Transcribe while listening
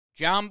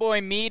John Boy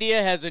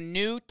Media has a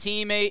new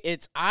teammate.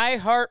 It's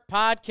iHeart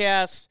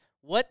Podcasts.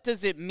 What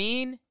does it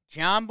mean?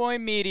 John Boy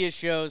Media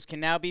shows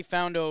can now be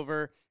found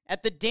over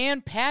at the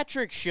Dan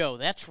Patrick Show.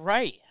 That's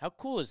right. How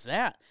cool is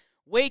that?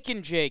 Wake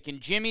and Jake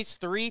and Jimmy's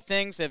Three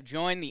Things have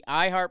joined the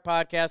iHeart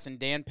Podcast and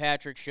Dan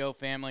Patrick Show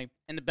family.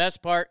 And the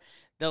best part,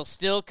 they'll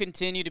still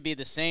continue to be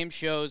the same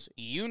shows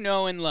you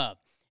know and love.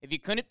 If you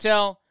couldn't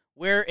tell,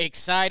 we're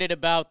excited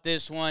about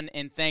this one,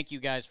 and thank you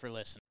guys for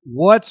listening.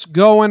 What's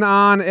going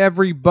on,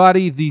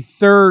 everybody? The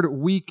third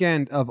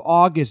weekend of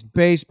August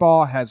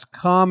baseball has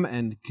come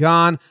and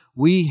gone.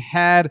 We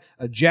had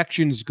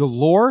ejections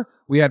galore.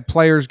 We had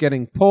players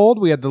getting pulled.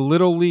 We had the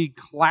Little League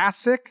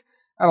Classic.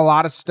 Had a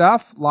lot of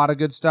stuff, a lot of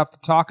good stuff to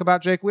talk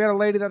about, Jake. We had a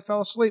lady that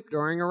fell asleep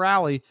during a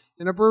rally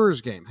in a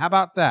Brewers game. How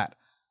about that?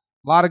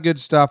 A lot of good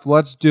stuff.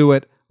 Let's do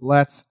it.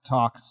 Let's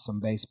talk some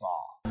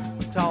baseball.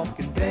 We're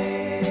talking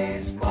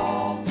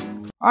baseball.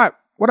 All right.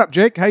 What up,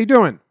 Jake? How you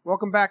doing?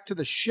 Welcome back to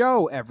the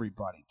show,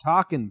 everybody.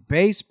 Talking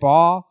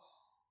baseball,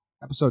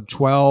 episode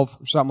 12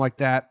 or something like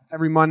that.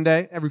 Every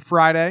Monday, every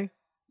Friday.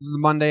 This is the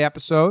Monday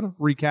episode,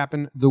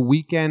 recapping the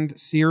weekend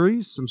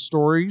series, some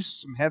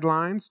stories, some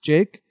headlines.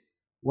 Jake,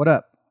 what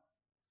up?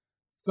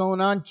 What's going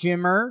on,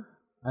 Jimmer?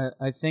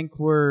 I think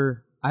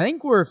we're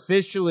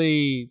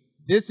officially,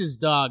 this is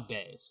dog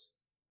days.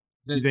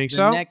 You think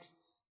so?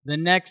 The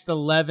next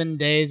 11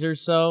 days or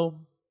so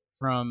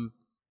from,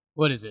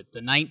 what is it, the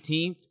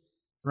 19th?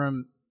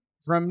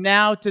 From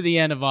now to the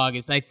end of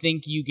August, I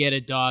think you get a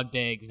dog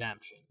day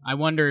exemption. I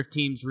wonder if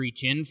teams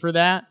reach in for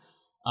that.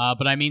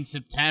 But I mean,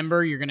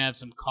 September, you're going to have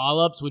some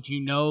call-ups, which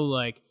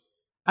I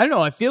don't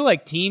know, I feel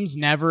like teams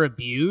never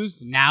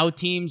abuse. Now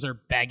teams are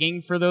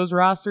begging for those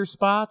roster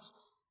spots.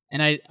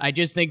 And I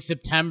just think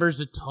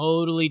September's a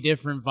totally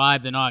different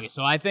vibe than August.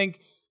 So I think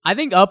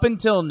up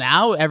until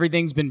now,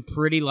 everything's been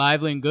pretty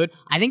lively and good.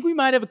 I think we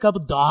might have a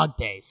couple dog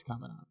days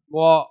coming up.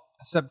 Well,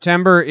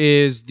 September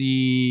is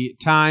the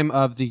time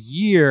of the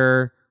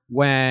year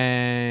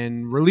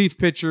when relief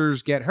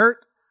pitchers get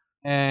hurt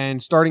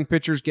and starting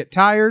pitchers get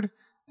tired.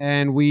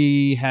 And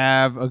we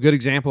have a good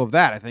example of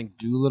that. I think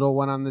Doolittle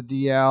went on the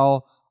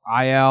DL,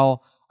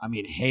 IL. I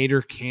mean,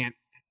 Hader can't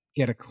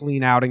get a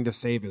clean outing to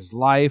save his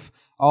life.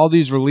 All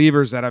these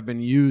relievers that have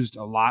been used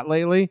a lot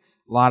lately,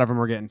 a lot of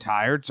them are getting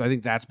tired. So I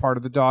think that's part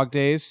of the dog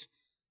days.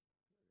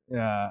 So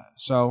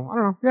I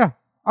don't know. Yeah,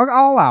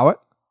 I'll allow it.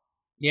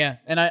 Yeah,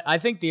 and I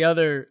think the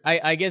other,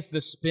 I guess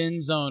the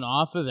spin zone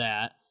off of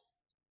that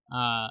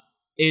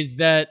is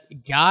that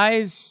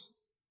guys,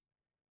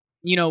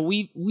 you know,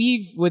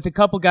 we've with a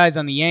couple guys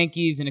on the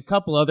Yankees and a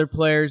couple other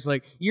players,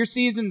 like, your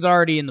season's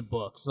already in the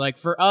books. Like,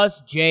 for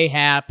us,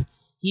 J-Happ,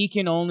 he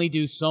can only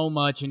do so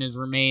much in his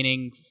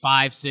remaining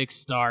 5-6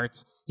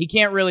 starts. He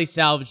can't really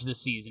salvage the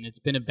season. It's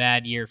been a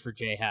bad year for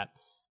J-Happ.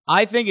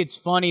 I think it's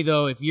funny,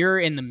 though, if you're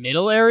in the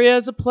middle area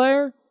as a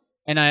player,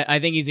 and I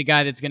think he's a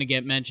guy that's going to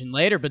get mentioned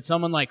later, but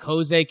someone like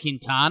Jose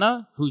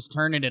Quintana, who's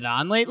turning it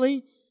on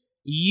lately,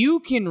 you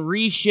can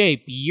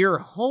reshape your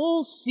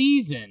whole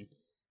season.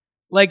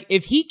 Like,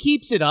 if he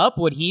keeps it up,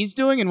 what he's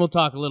doing, and we'll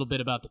talk a little bit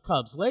about the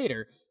Cubs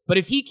later, but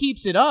if he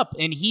keeps it up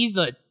and he's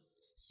a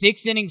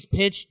 6 innings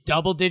pitched,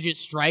 double-digit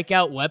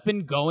strikeout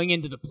weapon going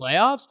into the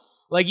playoffs,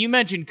 like you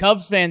mentioned,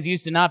 Cubs fans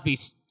used to not be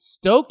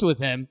stoked with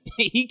him.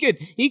 He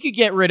could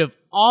get rid of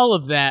all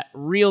of that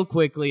real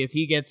quickly if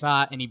he gets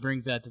hot and he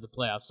brings that to the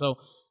playoffs. So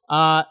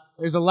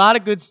there's a lot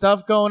of good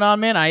stuff going on,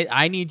 man.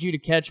 I need you to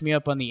catch me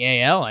up on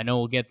the AL. I know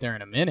we'll get there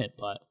in a minute,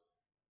 but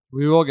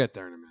we will get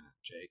there in a minute,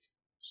 Jake.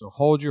 So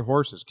hold your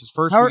horses, because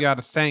first we got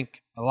to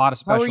thank a lot of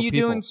special people. How are you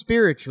doing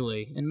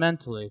spiritually and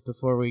mentally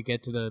before we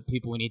get to the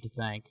people we need to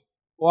thank?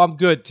 Well, I'm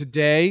good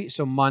today.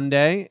 So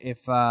Monday,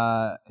 if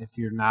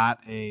you're not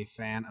a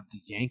fan of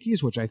the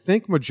Yankees, which I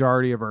think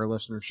majority of our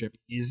listenership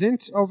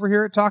isn't over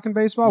here at Talking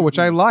Baseball, which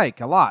I like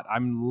a lot.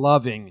 I'm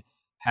loving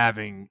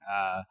having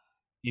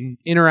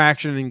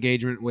interaction and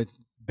engagement with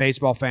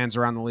baseball fans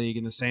around the league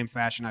in the same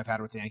fashion I've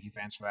had with Yankee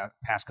fans for the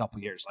past couple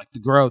of years. Like, the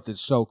growth is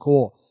so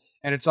cool,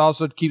 and it's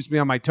also keeps me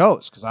on my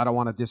toes because I don't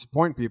want to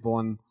disappoint people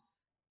and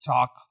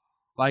talk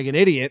like an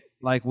idiot.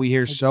 Like we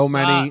hear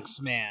many.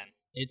 Man.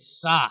 It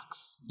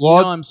sucks. Well,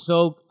 you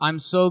know, I'm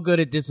so good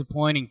at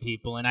disappointing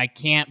people, and I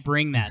can't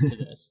bring that to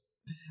this.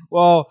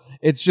 Well,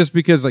 it's just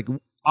because, like,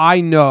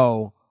 I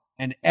know,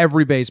 and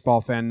every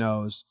baseball fan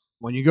knows,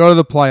 when you go to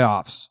the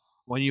playoffs,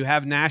 when you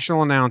have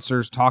national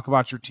announcers talk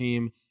about your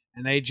team,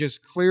 and they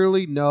just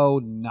clearly know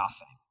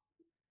nothing.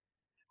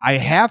 I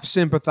half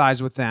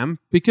sympathize with them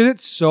because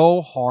it's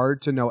so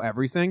hard to know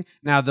everything.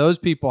 Now, those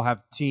people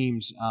have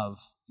teams of,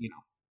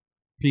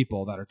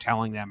 people that are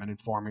telling them and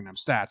informing them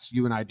stats.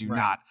 You and I do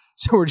not.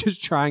 So we're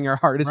just trying our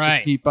hardest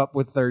to keep up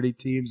with 30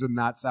 teams and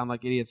not sound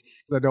like idiots,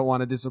 because I don't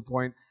want to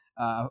disappoint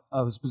a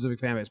specific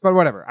fan base. But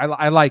whatever.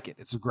 I like it.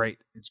 It's great.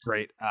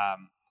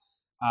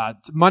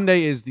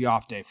 Monday is the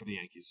off day for the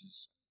Yankees,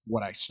 is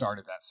what I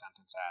started that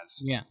sentence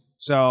as. Yeah.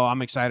 So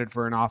I'm excited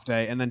for an off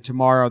day. And then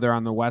tomorrow they're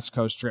on the West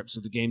Coast trip, so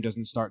the game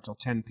doesn't start till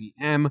 10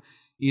 p.m.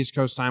 East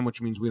Coast time,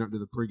 which means we don't do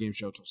the pregame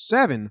show till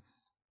 7.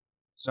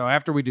 So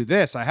after we do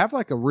this, I have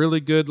like a really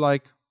good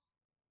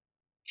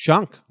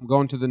chunk. I'm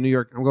going to New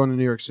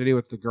York City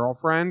with the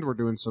girlfriend. We're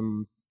doing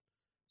some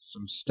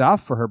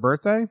stuff for her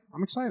birthday.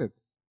 I'm excited.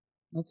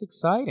 That's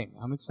exciting.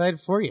 I'm excited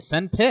for you.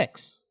 Send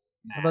pics.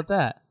 Nah. How about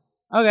that?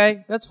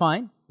 Okay, that's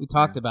fine. We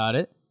talked about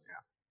it.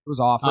 It was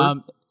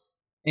offered.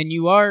 And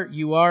you are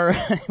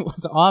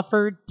was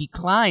offered,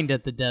 declined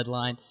at the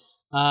deadline.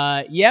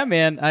 Yeah,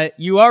 man,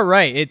 you are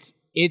right.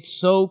 It's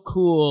so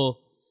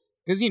cool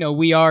because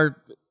we are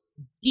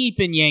deep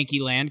in Yankee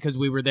land because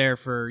we were there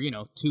for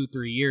 2-3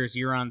 years.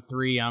 You're on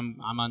 3, I'm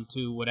on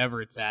 2,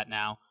 whatever it's at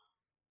now.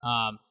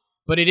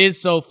 But it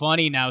is so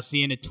funny now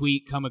seeing a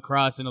tweet come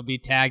across and it'll be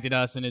tagged at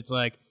us and it's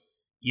like,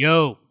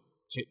 yo,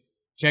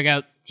 check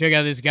out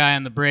this guy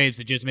on the Braves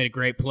that just made a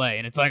great play.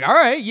 And it's like, all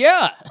right,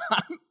 yeah,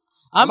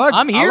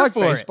 I'm here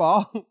for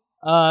baseball.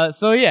 it.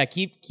 So yeah,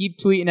 keep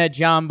tweeting at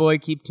John Boy,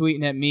 keep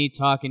tweeting at me,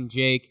 Talking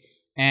Jake.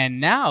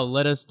 And now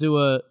let us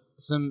do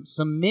some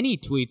mini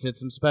tweets at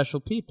some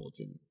special people,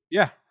 Jimmy.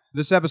 Yeah.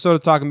 This episode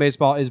of Talking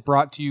Baseball is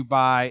brought to you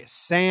by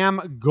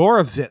Sam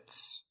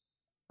Gorovitz.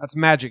 That's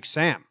Magic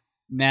Sam.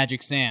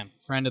 Magic Sam,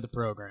 friend of the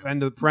program.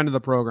 Friend of the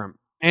program.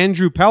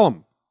 Andrew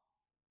Pelham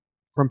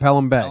from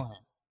Pelham Bay. Pelham.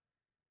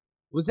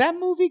 Was that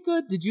movie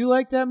good? Did you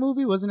like that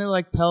movie? Wasn't it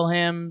like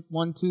Pelham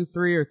 1, 2,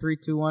 3 or 3,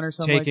 2, 1 or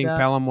something Taking like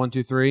that? Pelham 1,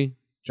 2, 3.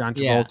 John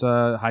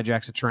Travolta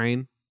hijacks a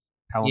train.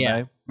 Pelham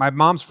Yeah. Bay. My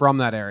mom's from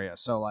that area,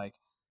 so I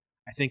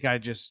think I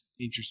just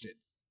interested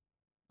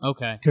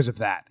Okay. because of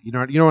that. You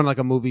know when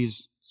a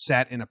movie's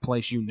set in a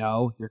place you're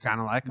kind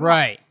of like,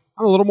 Right.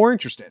 I'm a little more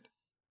interested.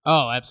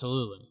 Oh,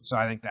 absolutely. So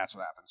I think that's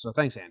what happened. So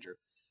thanks, Andrew.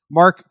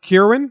 Mark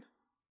Kierwin.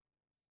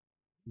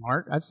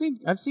 Mark, I've seen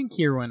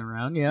Kierwin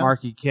around, yeah.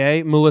 Marky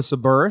K. Melissa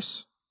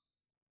Burris.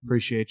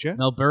 Appreciate you.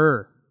 Mel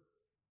Burr.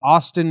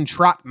 Austin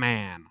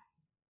Trotman.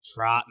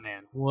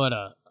 Trotman. What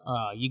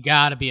you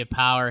gotta be a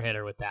power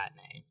hitter with that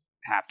name.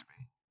 Have to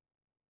be.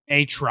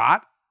 A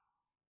Trot.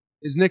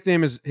 His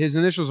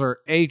initials are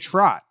A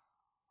Trot.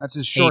 That's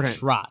his shorthand. A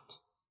Trot.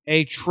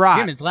 A Trot.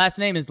 Jim, his last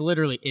name is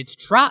literally, it's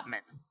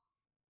Trotman.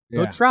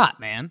 Go trot,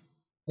 man.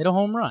 Hit a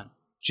home run.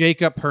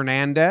 Jacob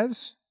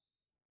Hernandez.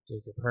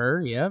 Jacob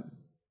Herr, yep.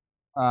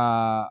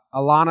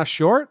 Alana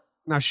Short.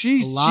 Now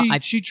she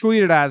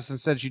tweeted at us and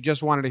said she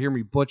just wanted to hear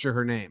me butcher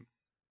her name.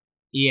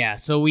 Yeah,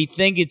 so we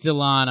think it's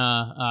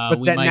Alana.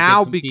 But we that might now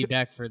get some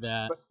feedback for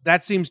that. But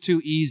that seems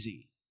too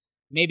easy.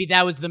 Maybe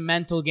that was the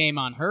mental game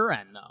on her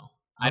end, though.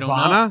 I don't know.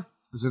 Ivana?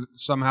 Is it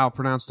somehow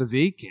pronounced a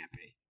V? Can't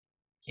be.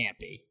 Can't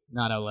be.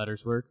 Not how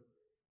letters work.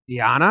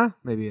 Iana?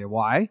 Maybe a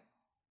Y?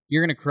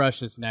 You're going to crush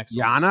this next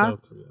one. Yana? I'm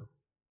stoked for you.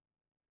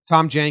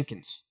 Tom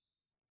Jenkins.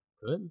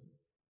 Good.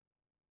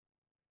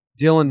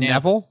 Dylan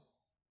Neville.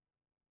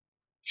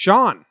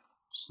 Sean.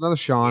 Just another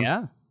Sean.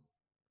 Yeah.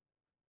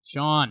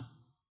 Sean.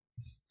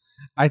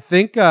 I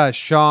think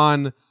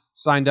Sean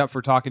signed up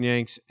for Talking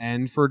Yanks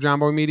and for John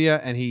Boy Media,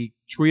 and he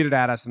tweeted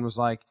at us and was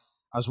like,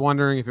 I was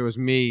wondering if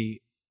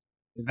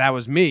that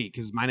was me,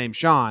 because my name's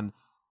Sean.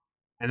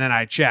 And then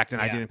I checked,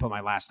 and I didn't put my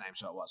last name,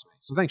 so it was me.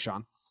 So thanks,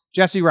 Sean.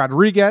 Jesse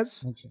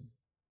Rodriguez. Thanks, Sean.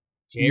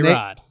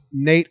 J-Rod.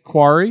 Nate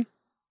Quarry.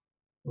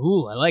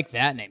 Ooh, I like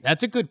that name.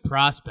 That's a good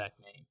prospect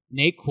name.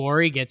 Nate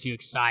Quarry gets you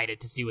excited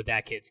to see what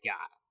that kid's got.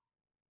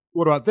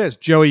 What about this?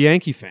 Joey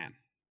Yankee fan.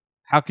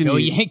 How can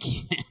Joey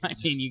Yankee fan. I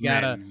mean, you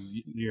gotta.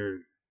 You're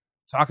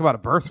talk about a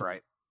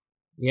birthright.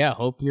 Yeah,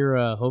 hope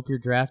you're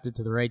drafted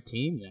to the right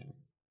team there.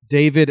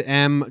 David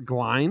M.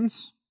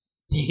 Glines.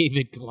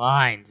 David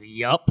Glines.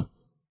 Yup.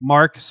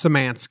 Mark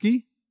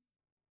Szymanski.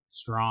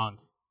 Strong.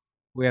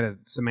 We had a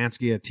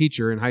Szymanski, a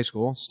teacher in high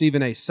school.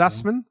 Stephen A.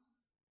 Sussman.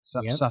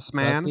 Sussman.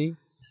 Sussy.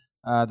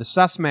 The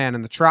Sussman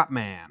and the Trot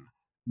Man.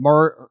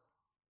 Murtaza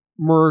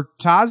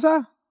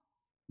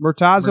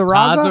Raza?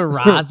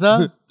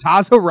 Raza?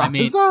 Taza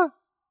Raza?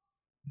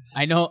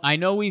 I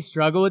know we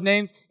struggle with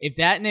names. If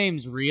that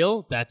name's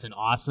real, that's an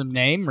awesome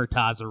name,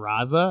 Murtaza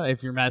Raza.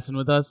 If you're messing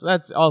with us,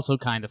 that's also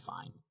kind of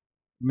fine.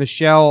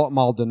 Michelle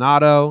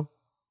Maldonado.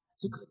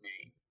 That's a good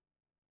name.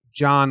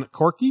 John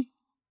Corky?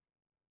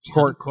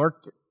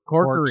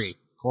 Corkery.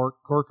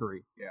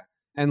 Corkery, yeah.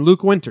 And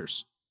Luke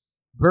Winters.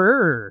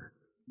 Brr.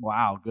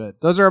 Wow, good.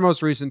 Those are our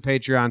most recent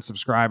Patreon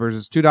subscribers.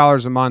 It's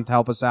 $2 a month.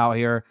 Help us out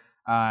here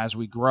as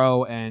we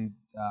grow and,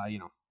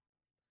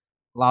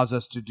 allows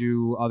us to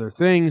do other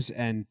things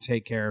and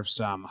take care of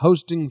some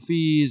hosting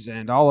fees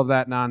and all of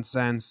that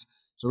nonsense.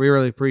 So we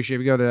really appreciate it.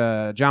 If you go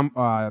to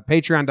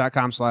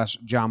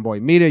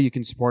patreon.com/JohnBoyMedia, you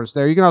can support us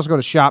there. You can also go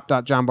to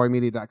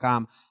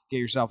shop.johnboymedia.com, get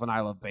yourself an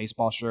I Love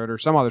Baseball shirt or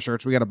some other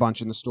shirts. We got a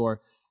bunch in the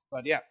store.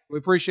 But yeah, we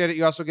appreciate it.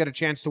 You also get a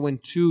chance to win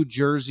 2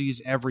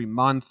 jerseys every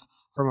month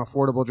from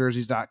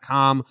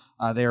affordablejerseys.com.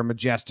 They are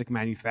Majestic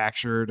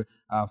manufactured,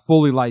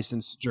 fully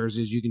licensed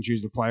jerseys. You can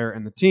choose the player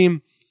and the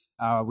team.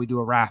 We do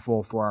a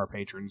raffle for our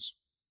patrons.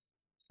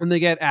 And they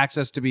get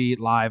access to be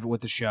live with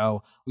the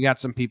show. We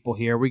got some people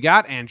here. We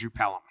got Andrew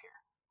Pelham here.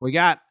 We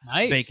got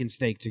Bacon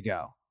Steak to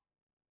Go.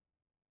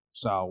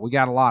 So we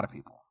got a lot of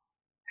people.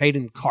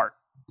 Hayden Cart,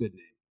 good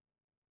name.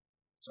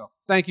 So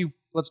thank you.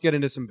 Let's get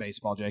into some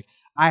baseball, Jake.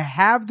 I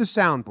have the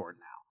soundboard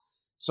now.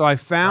 So I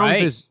found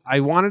this. I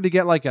wanted to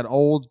get like an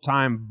old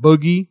time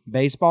boogie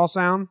baseball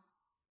sound.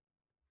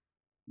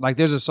 Like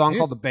there's a song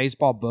called the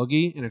Baseball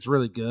Boogie, and it's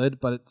really good,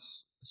 but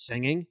it's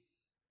singing.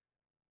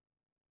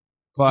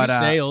 But Did you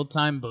say old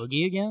time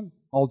boogie again?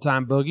 Old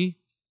time boogie.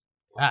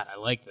 God, I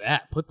like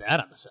that. Put that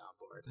on the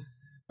soundboard.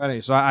 But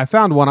anyway, so I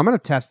found one. I'm going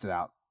to test it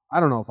out.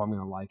 I don't know if I'm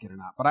going to like it or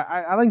not, but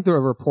I think the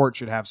report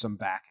should have some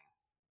backing.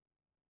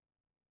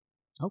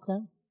 Okay.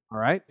 All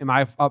right. Am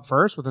I up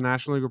first with the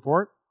National League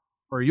report?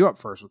 Or are you up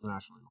first with the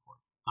National League report?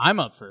 I'm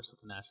up first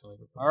with the National League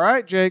report. All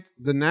right, Jake.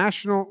 The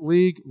National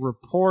League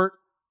report.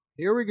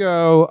 Here we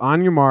go.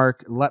 On your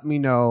mark. Let me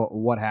know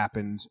what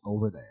happens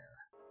over there.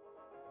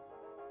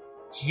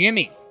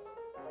 Jimmy,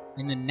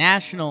 in the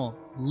National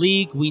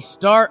League, we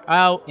start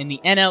out in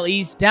the NL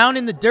East, down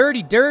in the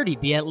dirty,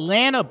 the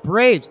Atlanta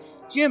Braves.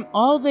 Jim,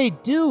 all they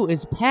do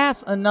is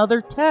pass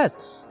another test.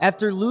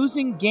 After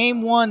losing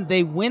Game 1,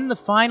 they win the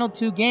final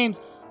 2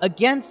 games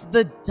against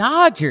the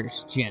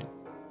Dodgers, Jim.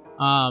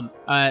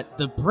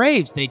 The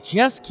Braves, they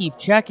just keep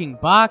checking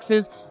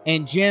boxes,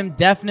 and Jim,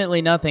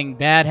 definitely nothing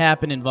bad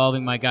happened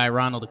involving my guy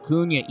Ronald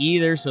Acuna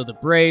either, so the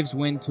Braves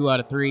win 2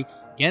 out of 3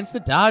 against the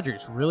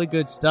Dodgers. Really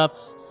good stuff.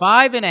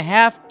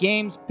 5.5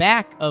 games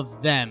back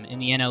of them in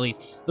the NL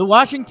East. The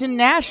Washington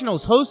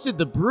Nationals hosted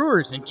the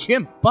Brewers, and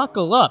Jim,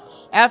 buckle up.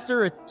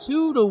 After a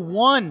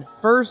 2-1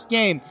 first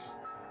game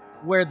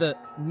where the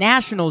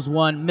Nationals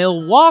won,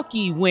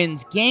 Milwaukee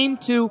wins Game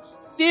 2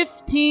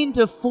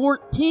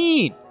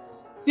 15-14.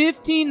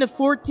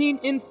 15-14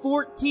 in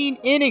 14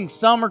 innings.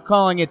 Some are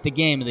calling it the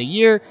game of the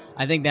year.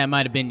 I think that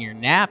might have been your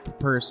nap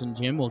person,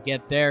 Jim. We'll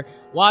get there.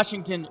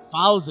 Washington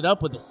follows it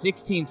up with a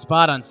 16th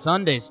spot on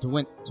Sundays to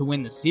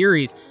win the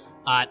series.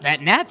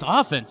 That Nats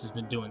offense has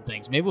been doing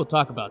things. Maybe we'll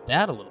talk about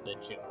that a little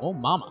bit, Jim. Oh,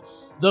 mama.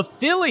 The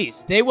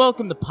Phillies, they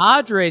welcome the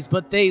Padres,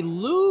 but they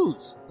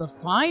lose the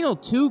final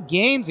 2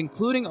 games,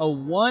 including a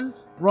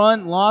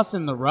 1-run loss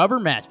in the rubber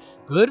match.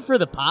 Good for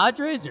the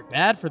Padres or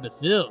bad for the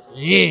Phils?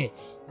 Yeah.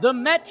 The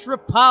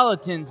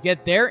Metropolitans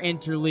get their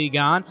interleague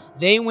on.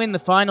 They win the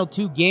final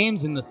 2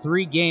 games in the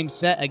 3-game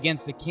set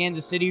against the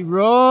Kansas City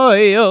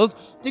Royals.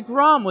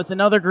 DeGrom with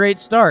another great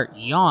start.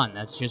 Yawn,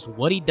 that's just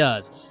what he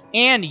does.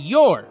 And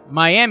your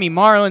Miami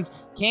Marlins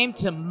came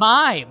to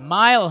my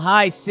Mile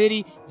High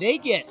City. They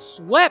get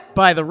swept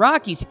by the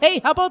Rockies. Hey,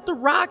 how about the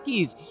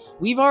Rockies?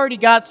 We've already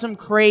got some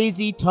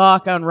crazy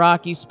talk on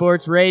Rocky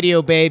Sports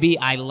Radio, baby.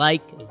 I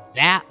like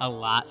that a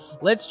lot.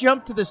 Let's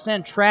jump to the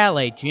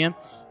Centrale, Jim.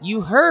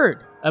 You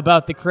heard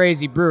about the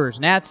crazy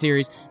Brewers-Nats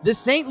series. The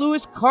St.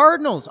 Louis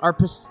Cardinals are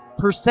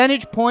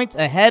percentage points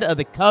ahead of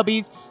the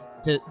Cubbies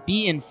to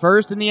be in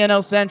first in the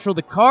NL Central.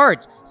 The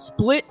Cards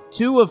split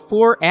 2 of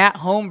 4 at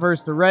home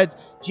versus the Reds.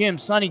 Jim,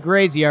 Sonny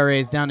Gray's ERA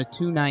is down to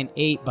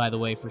 2.98, by the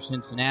way, for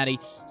Cincinnati.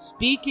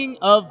 Speaking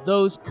of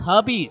those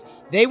Cubbies,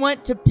 they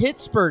went to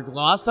Pittsburgh,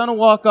 lost on a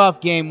walk-off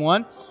Game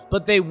 1,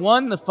 but they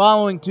won the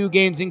following 2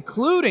 games,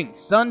 including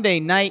Sunday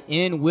night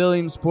in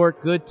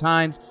Williamsport. Good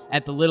times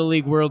at the Little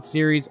League World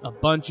Series. A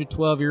bunch of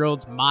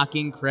 12-year-olds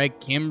mocking Craig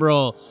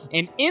Kimbrell.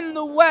 And in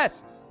the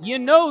West, you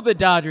know the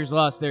Dodgers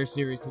lost their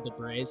series to the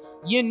Braves.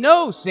 You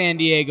know San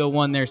Diego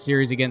won their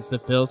series against the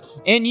Phils.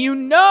 And you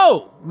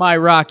know my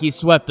Rockies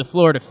swept the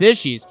Florida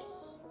Fishies.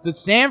 The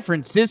San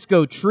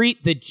Francisco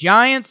treat. The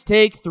Giants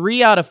take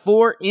 3 out of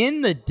 4 in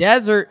the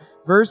desert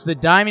versus the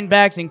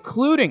Diamondbacks,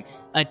 including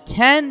a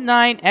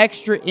 10-9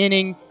 extra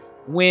inning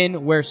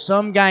win where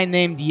some guy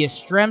named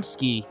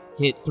Yastrzemski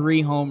hit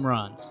 3 home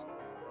runs.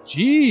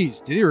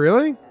 Jeez, did he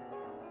really?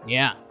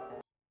 Yeah.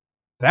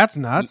 That's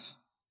nuts.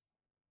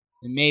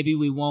 And maybe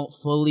we won't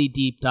fully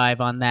deep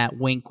dive on that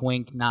wink,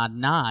 wink, nod,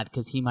 nod,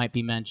 because he might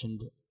be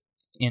mentioned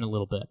in a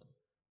little bit.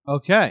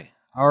 Okay.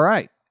 All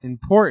right.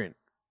 Important.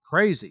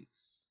 Crazy.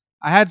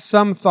 I had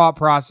some thought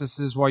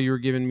processes while you were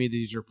giving me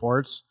these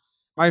reports.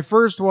 My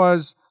first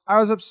was,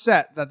 I was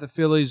upset that the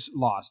Phillies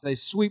lost. They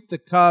sweep the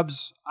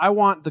Cubs. I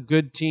want the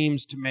good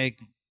teams to make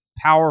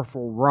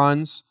powerful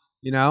runs,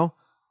 you know?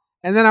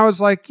 And then I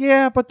was like,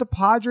 yeah, but the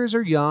Padres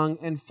are young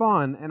and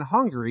fun and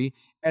hungry.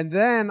 And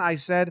then I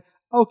said,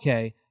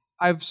 okay,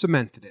 I've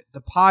cemented it.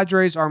 The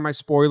Padres are my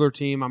spoiler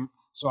team.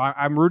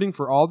 I'm rooting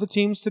for all the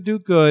teams to do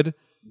good.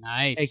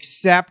 Nice.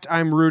 Except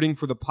I'm rooting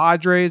for the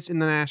Padres in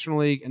the National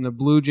League and the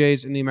Blue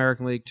Jays in the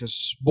American League to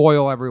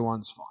spoil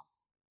everyone's fun.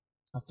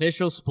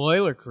 Official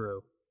spoiler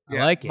crew. I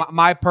like it.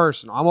 My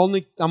personal. I'm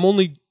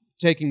only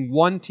taking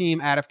one team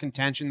out of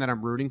contention that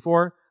I'm rooting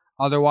for.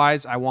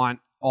 Otherwise, I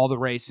want all the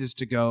races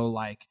to go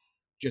like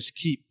just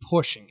keep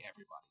pushing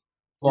everybody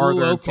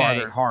farther and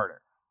farther and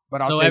harder.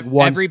 But I'll take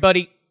one.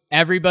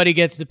 Everybody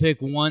gets to pick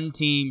one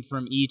team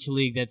from each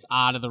league that's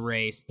out of the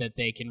race that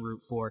they can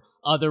root for.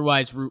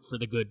 Otherwise, root for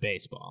the good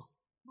baseball.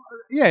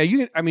 Yeah,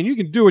 you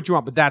can do what you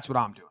want, but that's what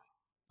I'm doing.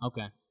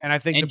 Okay. And I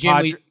think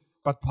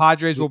the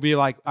Padres will be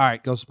like, all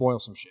right, go spoil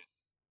some shit.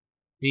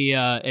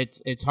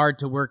 It's hard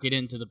to work it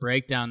into the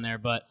breakdown there,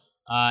 but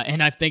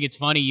and I think it's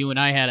funny. You and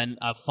I had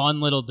a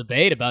fun little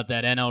debate about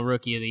that NL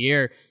Rookie of the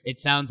Year. It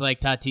sounds like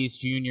Tatis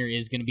Jr.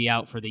 is going to be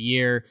out for the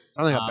year.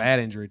 Sounds like a bad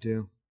injury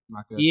too.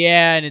 Not good.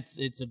 Yeah, and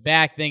it's a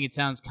back thing. It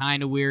sounds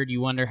kind of weird.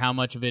 You wonder how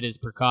much of it is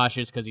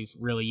precautious because he's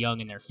really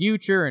young in their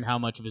future, and how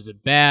much of it is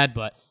it bad.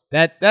 But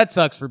that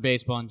sucks for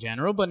baseball in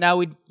general. But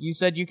now you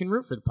said you can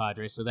root for the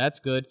Padres, so that's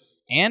good.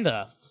 And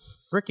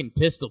frickin'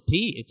 Pistol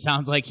Pete. It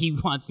sounds like he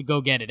wants to go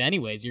get it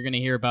anyways. You're going to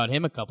hear about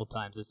him a couple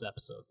times this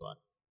episode, but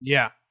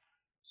Yeah.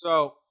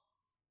 So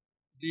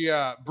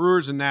the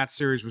Brewers and Nats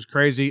series was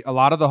crazy. A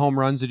lot of the home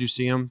runs, did you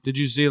see them? Did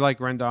you see like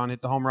Rendon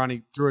hit the home run?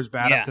 He threw his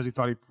bat up Yeah. because he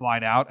thought he'd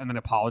flied out and then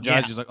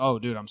apologized. Yeah. He's like, "Oh,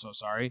 dude, I'm so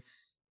sorry."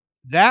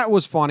 That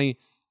was funny.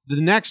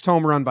 The next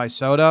home run by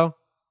Soto,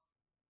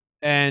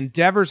 and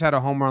Devers had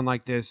a home run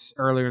like this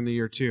earlier in the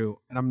year too.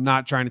 And I'm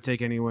not trying to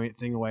take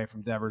anything away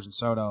from Devers and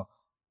Soto.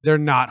 They're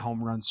not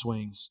home run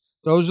swings.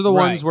 Those are the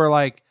ones Right. where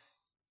like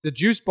the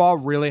juice ball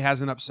really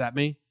hasn't upset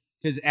me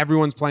because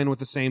everyone's playing with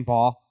the same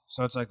ball.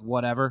 So it's like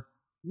whatever.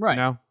 right. You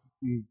know,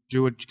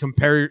 do it.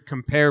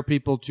 Compare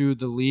people to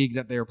the league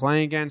that they were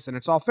playing against, and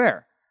it's all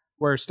fair.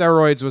 Where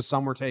steroids was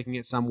some were taking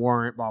it, some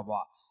weren't. Blah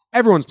blah.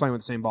 Everyone's playing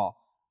with the same ball,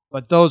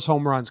 but those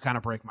home runs kind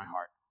of break my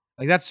heart.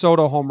 Like that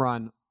Soto home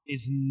run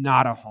is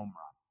not a home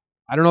run.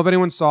 I don't know if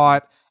anyone saw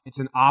it. It's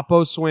an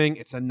oppo swing.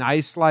 It's a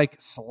nice like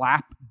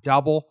slap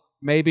double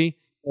maybe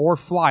or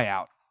fly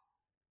out.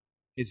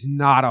 It's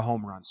not a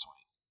home run swing.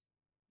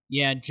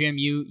 Yeah, Jim,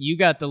 you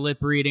got the lip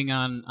reading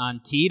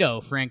on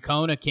Tito.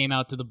 Francona came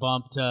out to the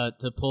bump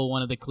to pull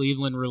one of the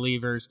Cleveland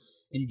relievers,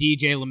 and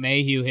DJ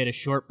LeMahieu hit a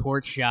short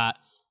porch shot,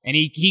 and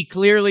he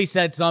clearly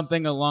said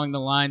something along the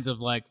lines of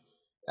like,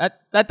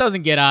 that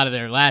doesn't get out of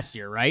there last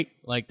year, right?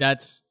 Like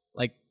that's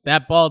like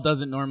that ball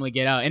doesn't normally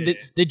get out, and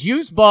the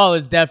juice ball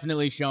is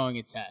definitely showing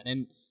its head.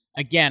 And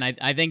again,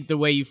 I think the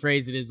way you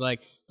phrased it is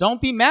like, don't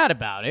be mad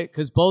about it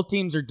because both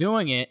teams are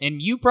doing it, and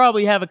you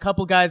probably have a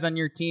couple guys on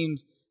your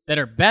teams that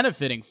are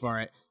benefiting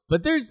for it.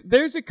 But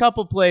there's a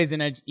couple plays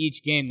in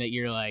each game that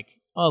you're like,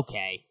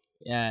 okay,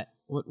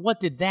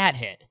 what did that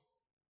hit?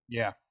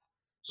 Yeah.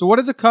 So what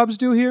did the Cubs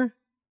do here?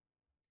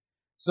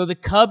 So the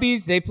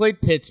Cubbies, they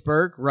played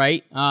Pittsburgh,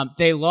 right?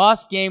 They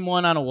lost game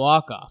 1 on a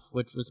walk-off,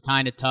 which was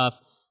kind of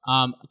tough.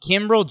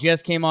 Kimbrel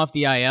just came off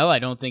the IL. I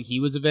don't think he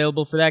was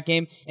available for that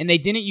game. And they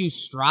didn't use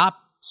Strop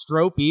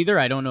either.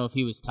 I don't know if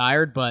he was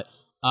tired, but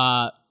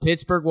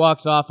Pittsburgh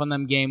walks off on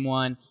them game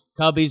 1.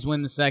 Cubbies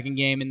win the second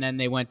game, and then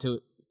they went to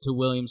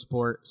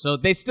Williamsport. So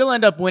they still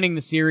end up winning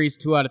the series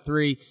 2 out of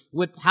 3.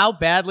 With how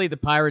badly the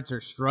Pirates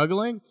are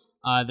struggling,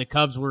 the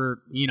Cubs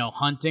were,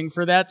 hunting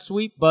for that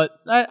sweep. But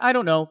I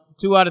don't know.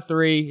 2 out of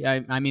 3.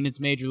 I mean, it's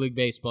Major League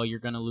Baseball. You're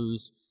going to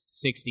lose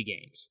 60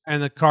 games.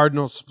 And the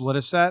Cardinals split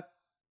a set.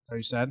 So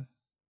you said?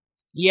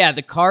 Yeah,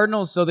 the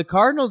Cardinals. So the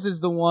Cardinals is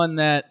the one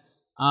that,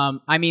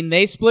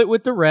 they split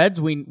with the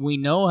Reds. We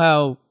know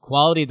how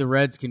quality the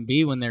Reds can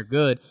be when they're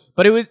good,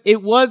 but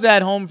it was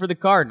at home for the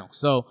Cardinals.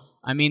 So,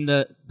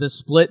 the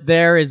split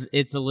there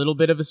it's a little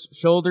bit of a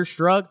shoulder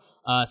shrug.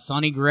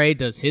 Sonny Gray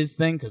does his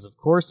thing because of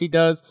course he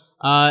does.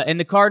 And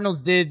the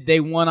Cardinals they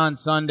won on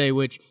Sunday,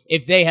 which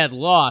if they had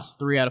lost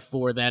 3 out of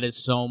 4, that is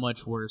so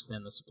much worse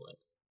than the split.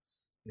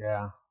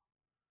 Yeah.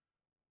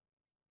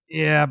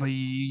 Yeah, but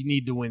you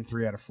need to win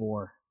 3 out of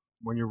 4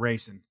 when you're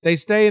racing. They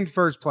stay in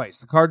first place.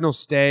 The Cardinals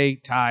stay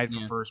tied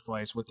for first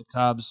place with the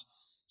Cubs.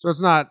 So it's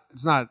not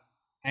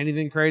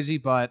anything crazy,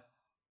 but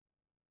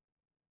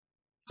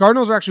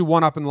Cardinals are actually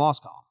 1 up in the loss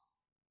column.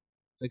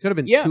 They could have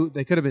been 2.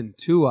 They could have been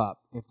 2 up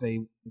if they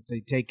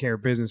take care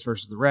of business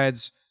versus the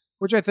Reds,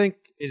 which I think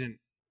isn't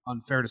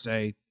unfair to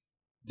say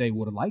they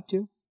would have liked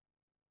to.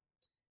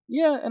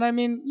 Yeah, and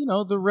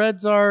the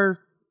Reds are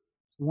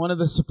one of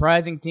the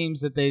surprising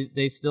teams that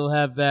they still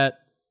have that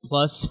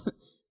plus.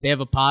 They have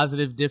a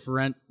positive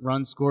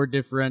run score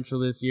differential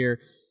this year.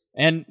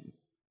 And,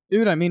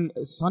 dude,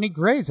 Sonny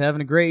Gray's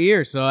having a great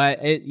year. So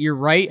you're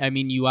right.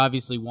 You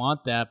obviously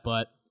want that.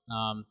 But,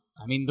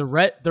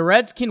 the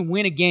Reds can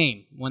win a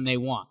game when they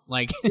want.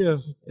 Like, yeah.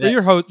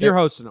 You're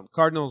hosting them.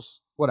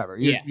 Cardinals, whatever.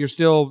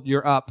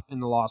 You're up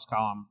in the loss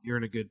column. You're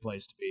in a good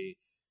place to be.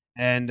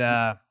 And,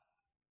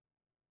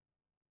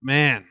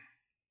 man,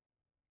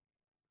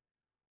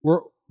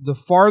 the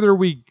farther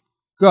we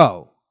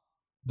go,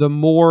 the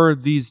more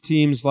these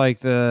teams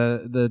like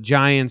the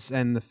Giants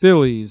and the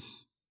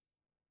Phillies,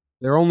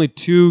 they're only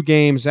 2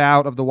 games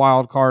out of the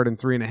wild card and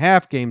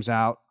 3.5 games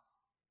out.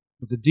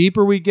 But the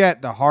deeper we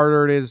get, the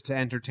harder it is to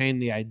entertain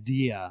the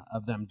idea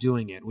of them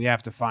doing it. We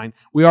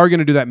are going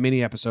to do that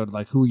mini episode,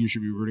 like who you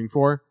should be rooting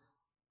for.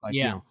 Like,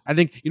 I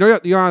think,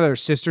 there are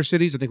sister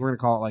cities. I think we're going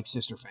to call it like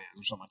sister fans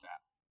or something like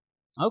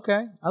that.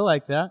 Okay. I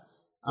like that.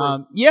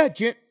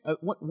 Jim,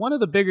 one of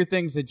the bigger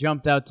things that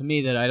jumped out to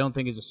me that I don't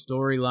think is a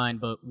storyline,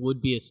 but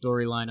would be a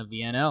storyline of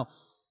the NL,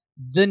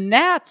 the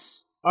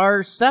Nats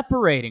are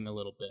separating a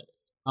little bit.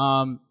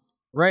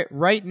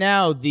 Right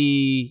now,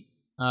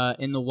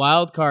 in the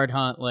wild card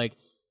hunt, like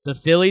the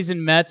Phillies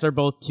and Mets are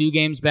both 2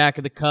 games back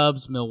of the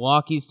Cubs.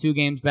 Milwaukee's 2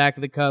 games back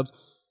of the Cubs.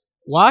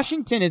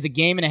 Washington is a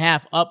 1.5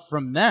 games up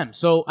from them.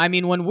 So,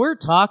 when we're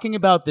talking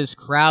about this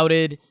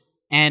crowded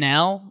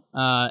NL,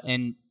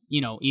 and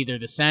either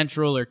the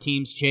Central or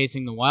teams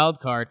chasing the wild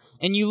card.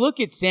 And you look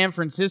at San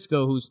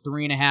Francisco, who's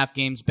 3.5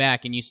 games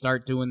back, and you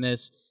start doing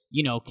this,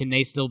 can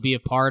they still be a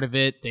part of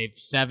it? They've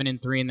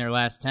 7-3 in their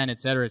last 10,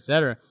 et cetera, et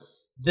cetera.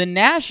 The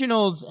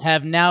Nationals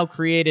have now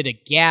created a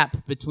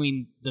gap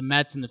between the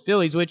Mets and the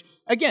Phillies, which,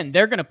 again,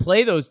 they're going to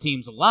play those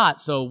teams a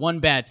lot, so one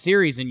bad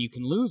series and you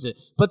can lose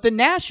it. But the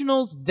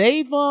Nationals,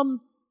 they've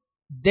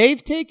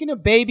taken a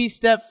baby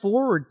step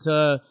forward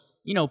to,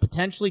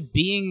 potentially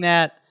being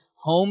that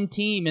home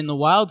team in the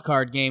wild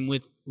card game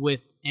with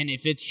and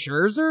if it's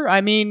Scherzer,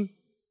 I mean,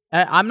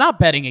 I'm not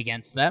betting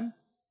against them.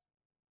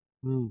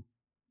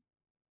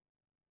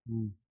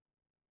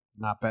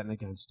 Not betting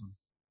against them.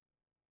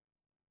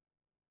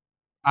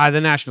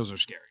 The Nationals are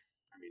scary.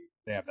 I mean,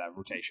 they have that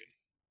rotation.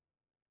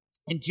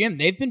 And Jim,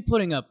 they've been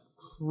putting up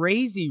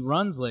crazy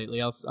runs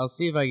lately. I'll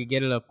see if I can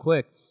get it up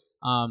quick.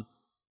 And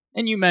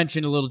you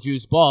mentioned a little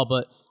juice ball,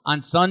 but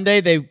on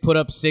Sunday they put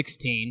up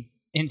 16.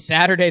 And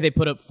Saturday they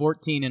put up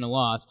 14 in a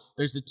loss.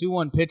 There's the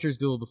 2-1 pitchers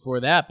duel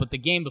before that, but the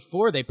game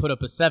before they put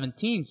up a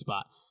 17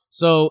 spot.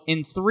 So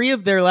in 3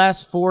 of their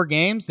last 4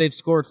 games, they've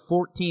scored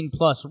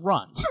 14+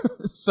 runs.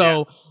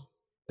 So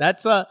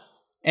that's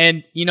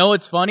and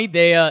it's funny,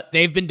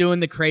 they've been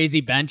doing the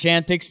crazy bench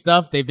antics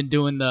stuff. They've been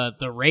doing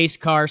the race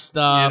car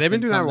stuff. Yeah, they've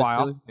been doing that a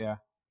while. Yeah.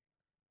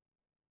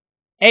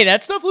 Hey,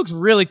 that stuff looks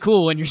really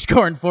cool when you're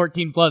scoring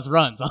 14+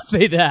 runs. I'll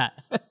say that.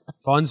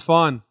 Fun's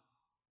fun.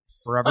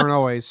 Forever and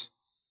always.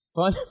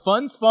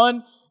 Fun's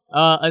fun.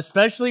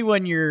 Especially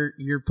when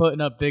you're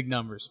putting up big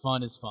numbers.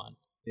 Fun is fun.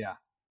 Yeah.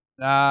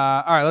 All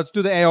right, let's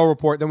do the AL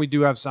report. Then we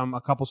do have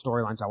a couple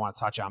storylines I want to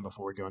touch on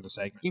before we go into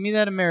segments. Give me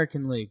that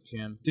American League,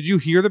 Jim. Did you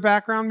hear the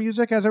background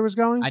music as it was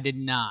going? I did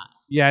not.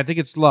 Yeah, I think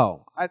it's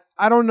low.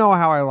 I don't know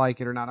how I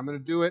like it or not. I'm going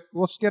to do it.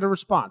 We'll just get a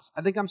response.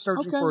 I think I'm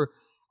searching for...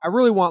 I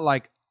really want,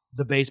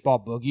 the baseball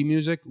boogie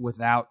music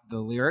without the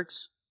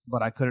lyrics,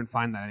 but I couldn't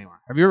find that anywhere.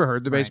 Have you ever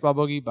heard the baseball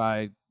boogie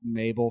by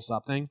Mabel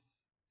something?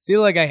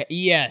 Feel like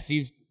yes,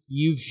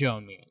 you've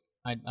shown me it.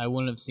 I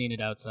wouldn't have seen it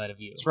outside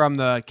of you. It's from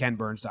the Ken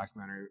Burns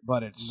documentary,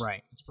 but it's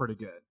pretty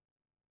good.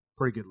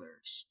 Pretty good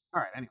lyrics.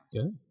 All right, anyway.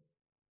 Good.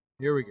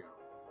 Here we go.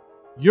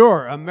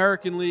 Your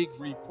American League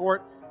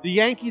report. The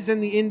Yankees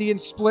and the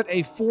Indians split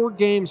a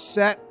 4-game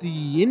set.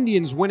 The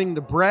Indians winning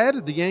the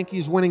bread, the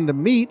Yankees winning the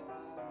meat.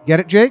 Get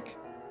it, Jake?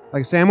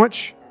 Like a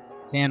sandwich?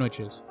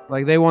 Sandwiches.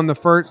 Like they won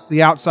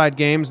the outside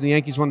games, and the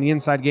Yankees won the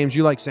inside games.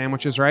 You like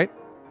sandwiches, right?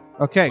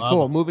 Okay,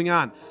 cool. Moving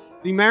on.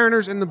 The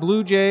Mariners and the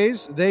Blue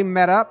Jays, they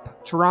met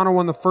up. Toronto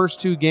won the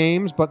first 2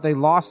 games, but they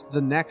lost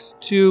the next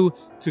 2.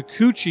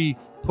 Kikuchi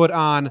put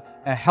on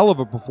a hell of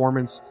a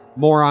performance.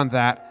 More on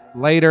that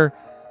later.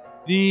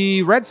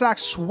 The Red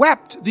Sox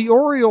swept the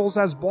Orioles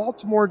as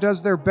Baltimore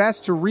does their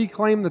best to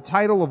reclaim the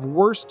title of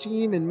worst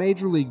team in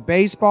Major League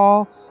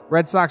Baseball.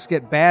 Red Sox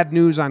get bad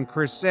news on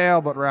Chris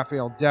Sale, but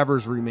Rafael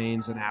Devers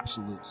remains an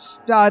absolute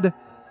stud.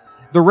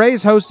 The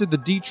Rays hosted the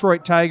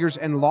Detroit Tigers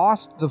and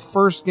lost the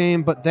first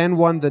game, but then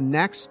won the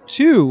next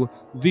 2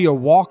 via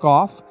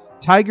walk-off.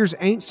 Tigers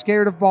ain't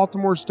scared of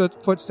Baltimore's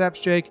footsteps,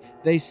 Jake.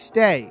 They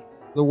stay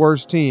the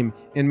worst team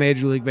in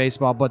Major League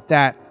Baseball, but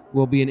that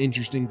will be an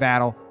interesting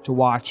battle to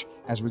watch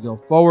as we go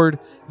forward.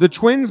 The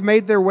Twins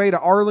made their way to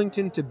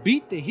Arlington to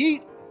beat the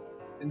Heat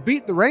and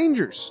beat the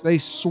Rangers. They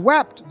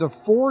swept the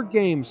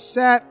 4-game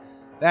set.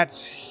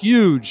 That's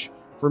huge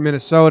for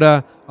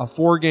Minnesota. A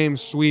 4-game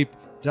sweep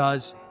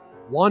does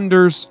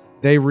wonders.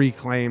 They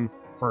reclaim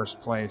first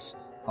place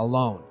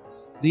alone.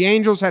 The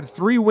Angels had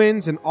 3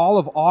 wins in all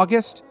of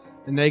August,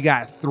 and they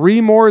got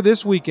 3 more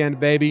this weekend,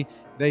 baby.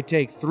 They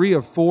take 3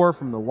 of 4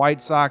 from the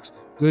White Sox.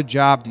 Good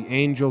job, the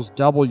Angels.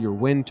 Double your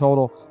win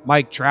total.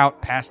 Mike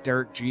Trout passed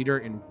Derek Jeter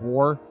in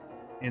WAR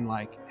in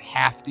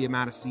half the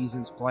amount of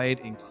seasons played.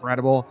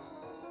 Incredible.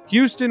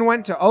 Houston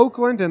went to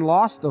Oakland and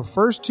lost the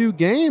first 2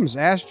 games.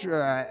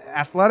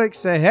 Athletics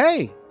say,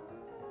 hey,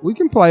 we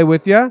can play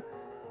with you.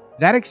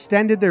 That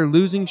extended their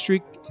losing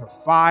streak to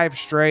 5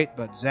 straight,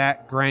 but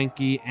Zach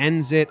Greinke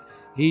ends it.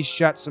 He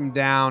shuts them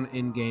down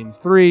in Game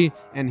 3,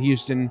 and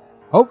Houston,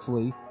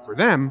 hopefully for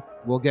them,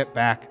 will get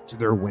back to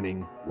their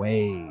winning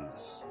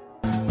ways.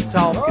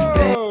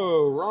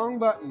 Oh, wrong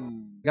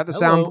button. Got the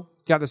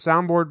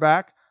soundboard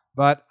back,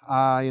 but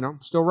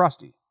still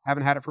rusty.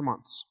 Haven't had it for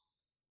months.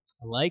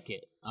 I like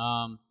it.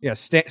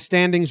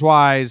 Standings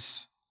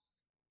wise,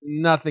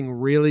 nothing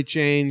really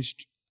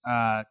changed.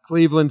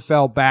 Cleveland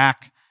fell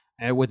back.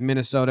 With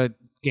Minnesota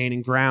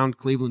gaining ground,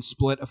 Cleveland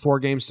split a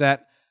 4-game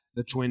set.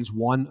 The Twins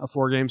won a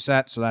 4-game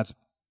set, so that's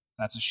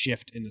a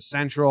shift in the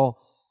Central.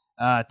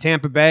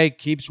 Tampa Bay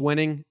keeps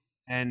winning,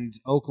 and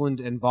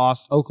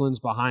Oakland's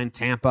behind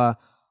Tampa.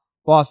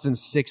 Boston's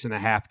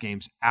 6.5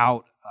 games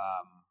out,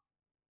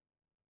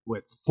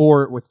 with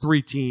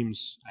 3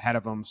 teams ahead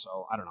of them.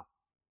 So I don't know.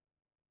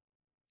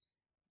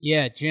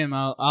 Yeah, Jim,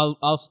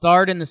 I'll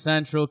start in the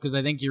Central because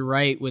I think you're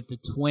right with the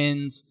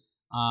Twins.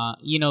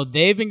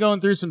 They've been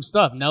going through some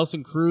stuff.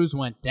 Nelson Cruz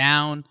went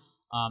down.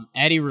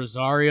 Eddie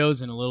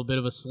Rosario's in a little bit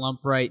of a slump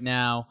right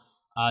now.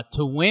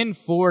 To win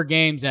 4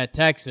 games at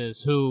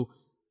Texas, who,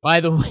 by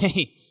the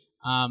way,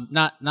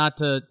 not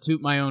to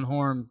toot my own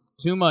horn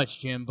too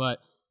much, Jim, but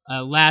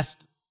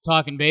last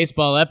Talking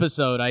Baseball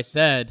episode, I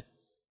said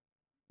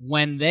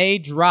when they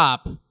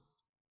drop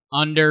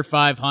under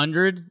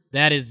 500,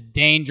 that is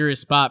dangerous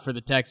spot for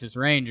the Texas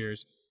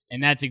Rangers,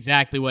 and that's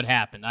exactly what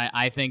happened.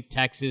 I think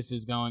Texas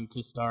is going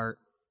to start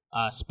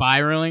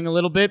spiraling a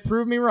little bit.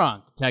 Prove me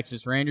wrong,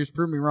 Texas Rangers.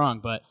 Prove me wrong,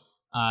 but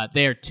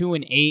they are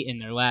 2-8 in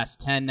their last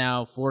 10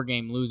 now,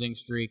 4-game losing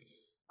streak.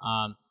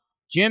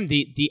 Jim,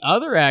 the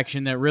other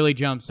action that really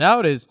jumps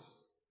out is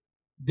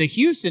the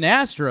Houston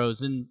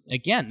Astros, and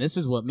again, this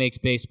is what makes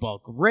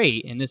baseball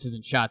great, and this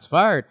isn't shots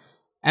fired.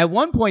 At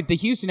one point, the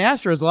Houston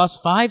Astros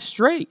lost 5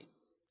 straight.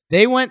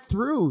 They went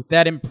through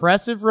that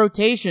impressive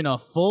rotation a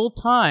full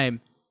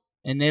time,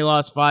 and they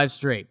lost 5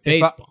 straight.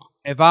 Baseball.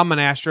 If I'm an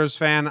Astros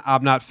fan,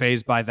 I'm not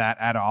fazed by that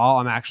at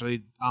all.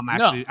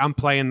 I'm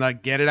playing the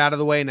get it out of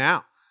the way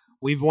now.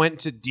 We've went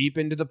to deep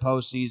into the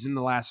postseason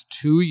the last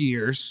 2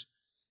 years.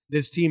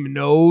 This team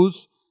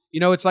knows,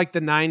 it's like the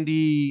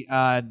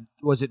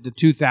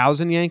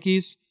 2000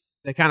 Yankees?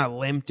 They kind of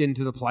limped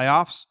into the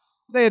playoffs.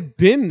 They had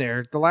been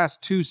there the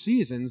last 2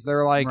 seasons.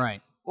 They're like,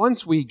 right.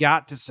 Once we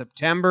got to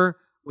September,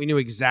 we knew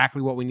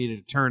exactly what we needed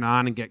to turn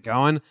on and get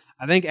going.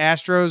 I think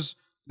Astros,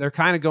 they're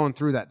kind of going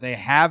through that. They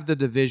have the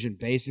division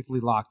basically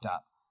locked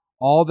up.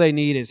 All they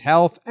need is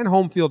health and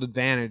home field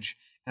advantage.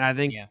 And I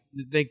think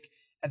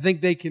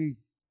they can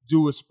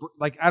do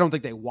I don't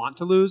think they want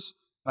to lose,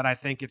 but I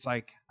think it's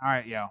like, all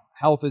right,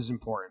 health is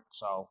important.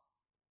 So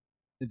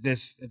if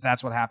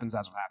that's what happens,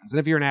 that's what happens. And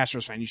if you're an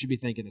Astros fan, you should be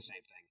thinking the same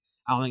thing.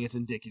 I don't think it's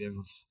indicative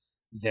of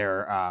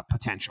their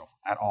potential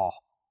at all.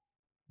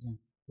 Yeah.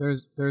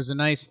 There's a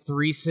nice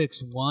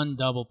 3-6-1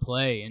 double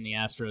play in the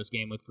Astros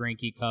game with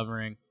Greinke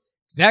covering.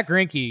 Zach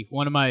Greinke,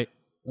 one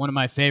of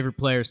my favorite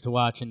players to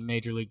watch in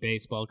Major League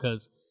Baseball,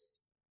 because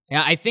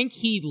I think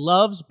he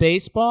loves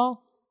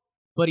baseball,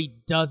 but he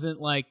doesn't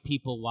like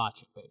people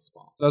watching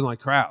baseball. Doesn't like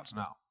crowds,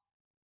 no.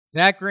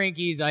 Zach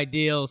Greinke's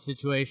ideal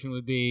situation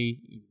would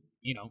be,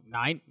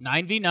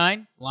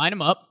 9v9, line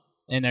him up,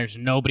 and there's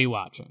nobody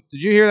watching.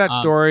 Did you hear that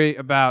story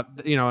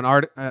about,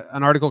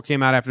 an article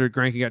came out after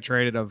Greinke got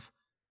traded of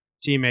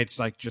teammates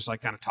just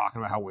kind of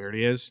talking about how weird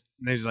he is?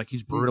 And they're just like,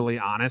 he's brutally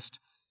honest.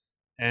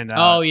 And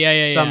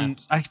yeah.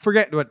 I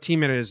forget what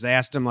team it is. They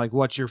asked him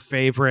what's your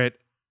favorite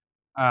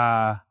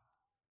Jake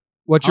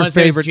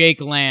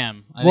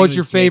Lamb. What's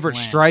your favorite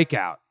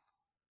strikeout?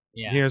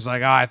 Yeah. He was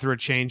like, I threw a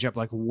changeup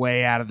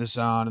way out of the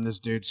zone, and this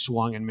dude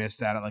swung and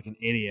missed at it like an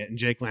idiot. And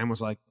Jake Lamb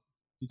was like,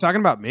 "You talking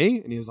about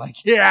me?" And he was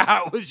like,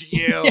 "Yeah, it was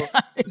you."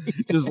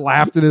 Just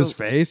laughed in his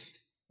face.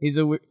 He's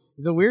a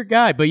weird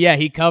guy, but yeah,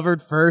 he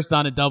covered first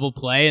on a double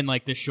play, and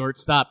the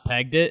shortstop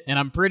pegged it. And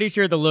I'm pretty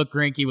sure the look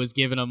Greinke was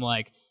giving him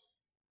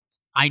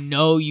I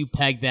know you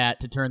pegged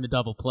that to turn the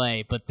double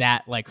play, but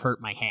that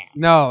hurt my hand.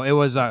 No, it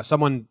was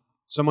someone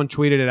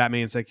tweeted it at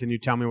me and said, "Can you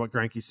tell me what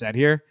Greinke said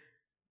here?"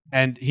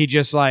 And he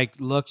just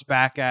looks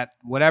back at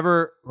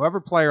whoever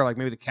player,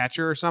 maybe the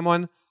catcher or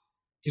someone,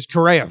 because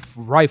Correa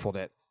rifled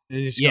it, and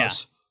he just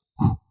goes,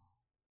 "That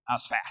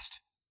was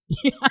fast."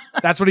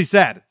 That's what he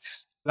said.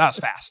 That was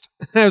fast.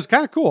 It was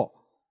kind of cool.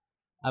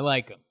 I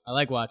like him. I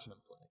like watching him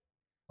play.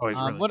 Oh, he's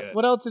really good.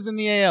 What else is in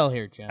the AL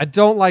here, Jim? I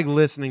don't like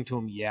listening to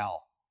him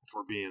yell, if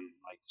we're being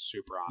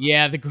super honest.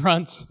 Yeah, the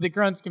grunts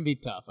can be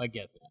tough. I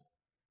get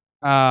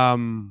that.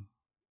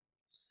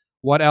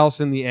 What else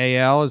in the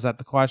AL? Is that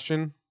the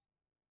question?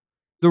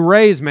 The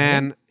Rays,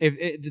 man.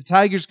 If the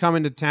Tigers come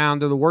into town,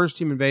 they're the worst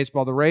team in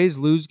baseball. The Rays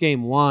lose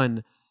game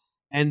 1,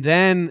 and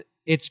then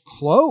it's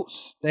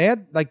close. They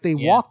had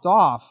walked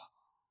off.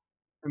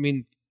 I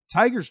mean,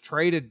 Tigers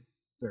traded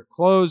their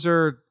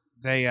closer.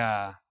 They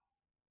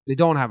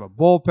don't have a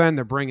bullpen.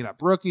 They're bringing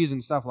up rookies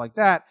and stuff like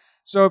that.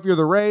 So if you're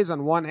the Rays,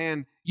 on one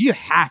hand, you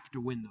have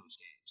to win those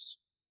games.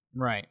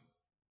 Right.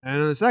 And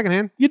on the second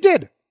hand, you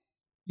did.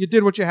 You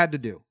did what you had to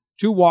do.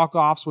 2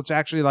 walk-offs, which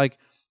actually,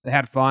 they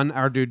had fun.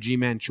 Our dude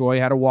G-Man Choi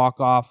had a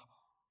walk-off.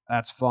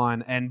 That's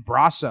fun. And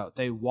Brasso,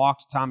 they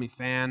walked Tommy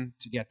Pham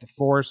to get to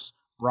force.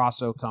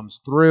 Brasso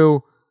comes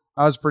through.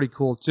 That was pretty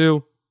cool,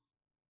 too.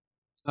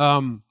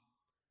 The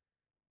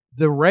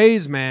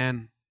Rays,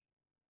 man,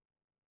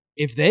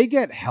 if they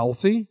get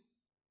healthy,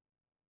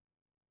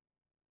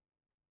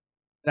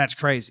 that's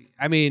crazy.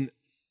 I mean,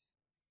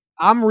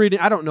 I'm reading,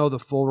 I don't know the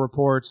full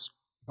reports,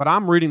 but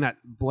I'm reading that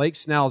Blake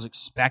Snell is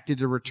expected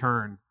to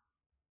return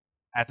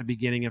at the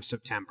beginning of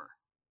September.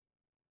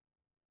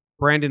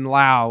 Brandon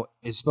Lau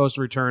is supposed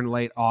to return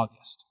late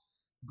August.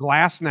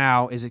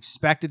 Glasnow is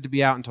expected to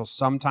be out until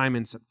sometime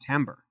in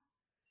September.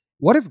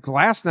 What if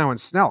Glasnow and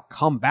Snell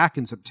come back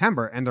in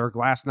September and they're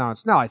Glasnow and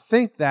Snell? I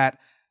think that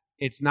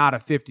it's not a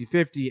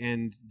 50-50,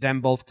 and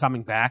them both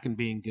coming back and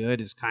being good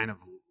is kind of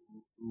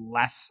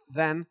less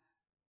than.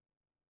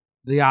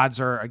 The odds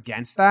are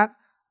against that,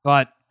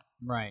 but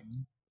right.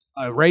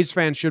 Rays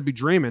fans should be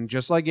dreaming,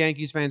 just like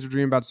Yankees fans are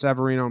dreaming about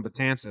Severino and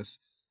Betances.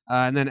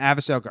 And then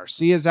Avisel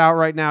Garcia's out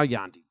right now.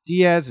 Yandy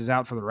Diaz is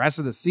out for the rest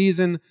of the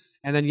season.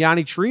 And then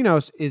Yanni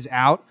Trinos is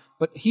out,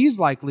 but he's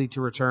likely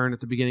to return at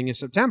the beginning of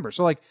September.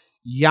 So,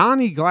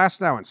 Yanni,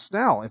 Glasnow, and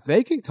Snell, if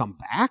they can come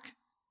back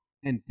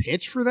and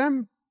pitch for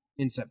them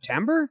in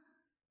September,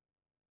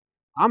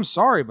 I'm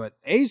sorry, but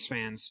A's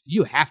fans,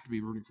 you have to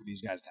be rooting for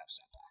these guys to have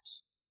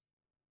setbacks.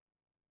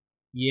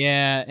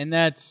 Yeah, and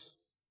that's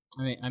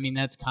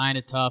kind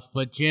of tough.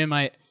 But Jim,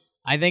 I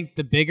think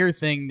the bigger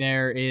thing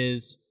there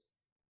is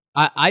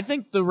I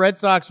think the Red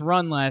Sox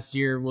run last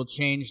year will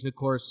change the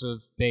course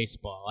of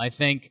baseball. I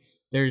think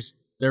there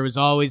was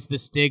always the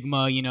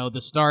stigma,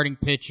 the starting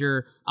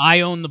pitcher,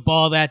 I own the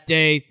ball that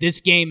day. This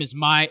game is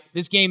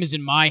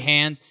in my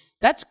hands.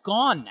 That's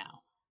gone now.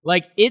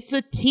 Like, it's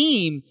a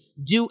team.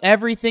 Do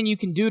everything you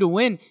can do to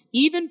win.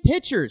 Even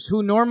pitchers,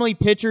 who normally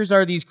pitchers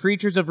are these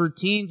creatures of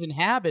routines and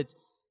habits.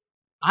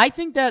 I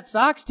think that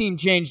Sox team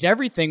changed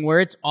everything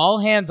where it's all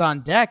hands on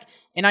deck.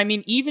 And I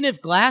mean, even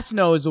if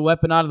Glasnow is a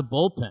weapon out of the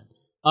bullpen,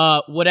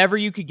 whatever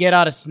you could get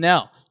out of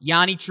Snell,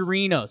 Yanni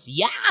Chirinos.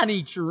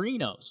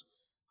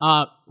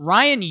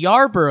 Ryan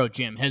Yarborough,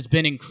 Jim, has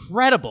been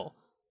incredible.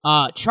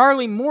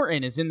 Charlie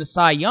Morton is in the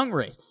Cy Young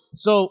race.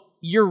 So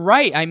you're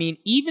right. I mean,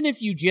 even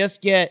if you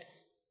get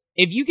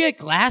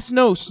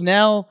Glasnow,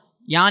 Snell,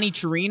 Yanni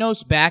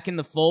Chirinos back in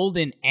the fold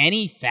in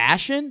any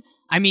fashion,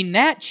 I mean,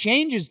 that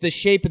changes the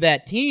shape of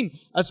that team,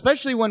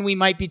 especially when we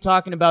might be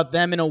talking about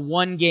them in a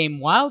one-game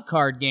wild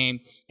card game.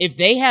 If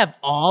they have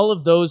all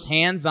of those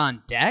hands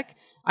on deck,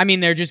 I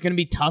mean, they're just going to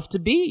be tough to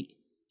beat.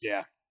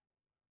 Yeah.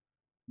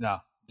 No,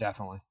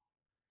 definitely.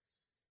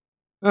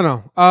 I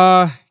don't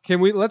know.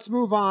 Let's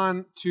move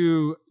on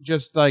to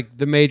just like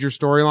the major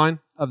storyline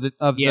of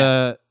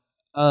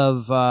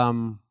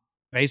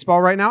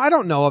baseball right now. I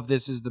don't know if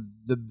this is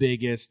the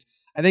biggest.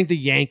 I think the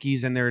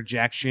Yankees and their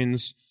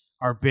ejections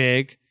are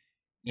big.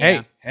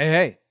 Yeah.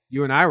 Hey.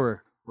 You and I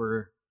were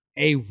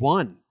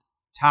A1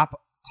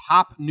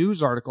 top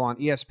news article on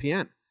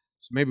ESPN.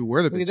 So maybe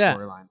we're the big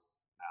storyline.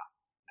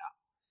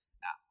 No.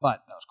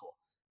 But that was cool.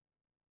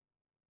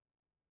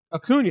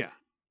 Acuna,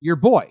 your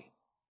boy.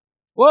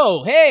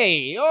 Whoa,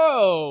 hey,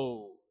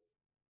 oh.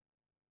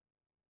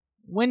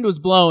 Wind was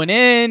blowing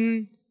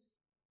in.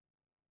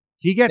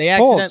 He gets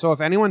pulled. So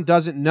if anyone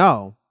doesn't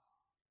know,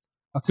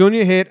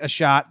 Acuna hit a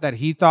shot that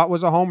he thought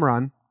was a home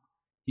run.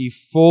 He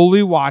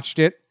fully watched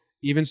it,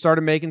 even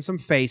started making some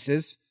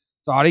faces,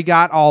 thought he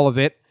got all of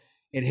it.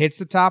 It hits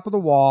the top of the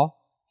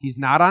wall. He's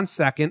not on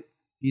second.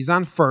 He's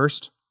on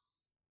first.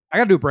 I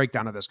got to do a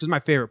breakdown of this because it's my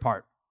favorite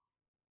part.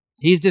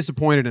 He's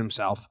disappointed in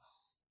himself.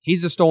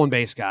 He's a stolen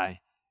base guy.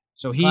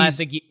 So he's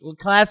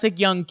classic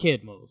young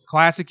kid move.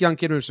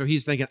 So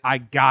he's thinking, I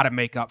got to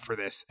make up for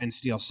this and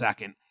steal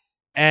second.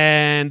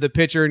 And the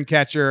pitcher and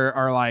catcher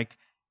are like,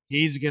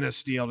 he's going to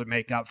steal to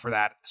make up for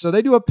that. So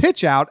they do a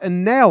pitch out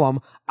and nail him.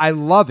 I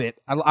love it.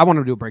 I want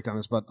to do a breakdown of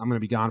this, but I'm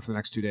going to be gone for the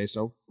next 2 days,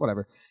 so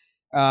whatever.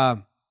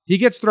 He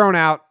gets thrown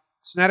out.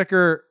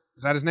 Snedeker,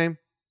 is that his name?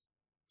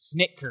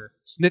 Snitker,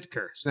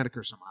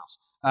 someone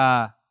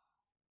else.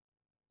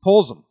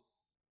 Pulls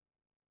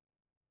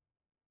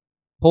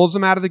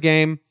him out of the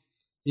game.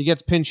 He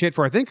gets pinch hit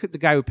for, I think the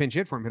guy who pinch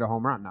hit for him hit a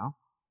home run, no?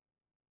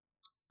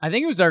 I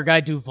think it was our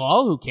guy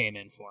Duvall who came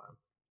in for him.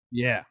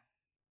 Yeah.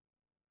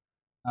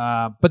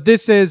 But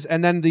this is,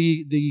 and then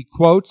the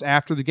quotes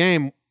after the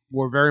game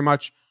were very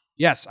much,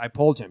 yes, I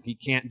pulled him. He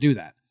can't do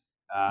that.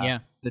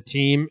 The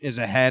team is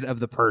ahead of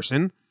the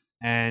person,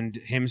 and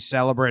him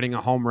celebrating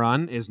a home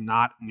run is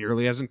not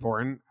nearly as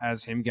important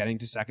as him getting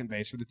to second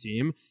base for the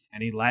team,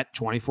 and he let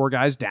 24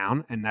 guys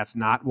down, and that's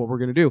not what we're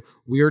going to do.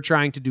 We are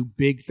trying to do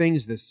big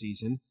things this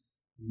season,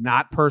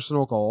 not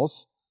personal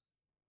goals.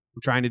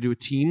 We're trying to do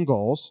team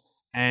goals,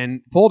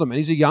 and pulled him. And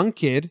he's a young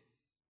kid.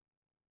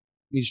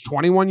 He's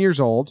 21 years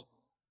old.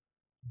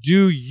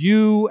 Do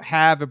you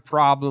have a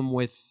problem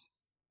with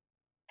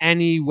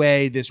any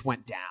way this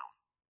went down?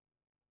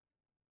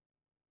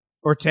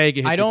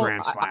 Ortega hit the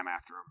grand slam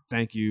after him.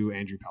 Thank you,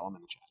 Andrew Pelham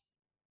in the chat.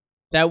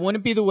 That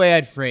wouldn't be the way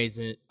I'd phrase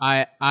it.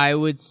 I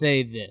would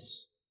say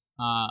this.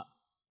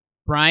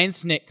 Brian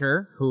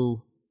Snitker,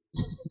 who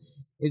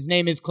his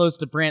name is close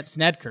to Brandt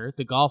Snedeker,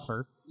 the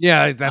golfer.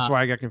 Yeah, that's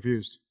why I got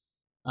confused.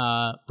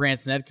 Brandt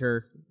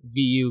Snedeker,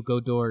 VU, go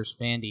Doors,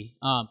 Fandy.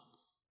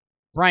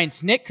 Brian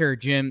Snitker,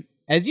 Jim,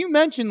 as you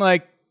mentioned,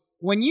 like,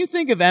 when you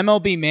think of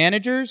MLB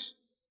managers,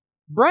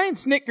 Brian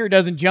Snitker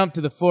doesn't jump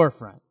to the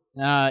forefront.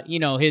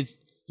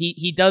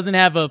 He doesn't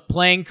have a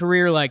playing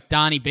career like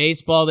Donnie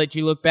Baseball that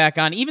you look back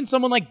on. Even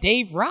someone like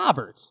Dave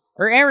Roberts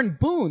or Aaron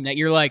Boone that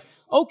you're like,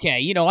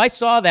 okay, I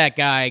saw that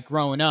guy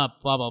growing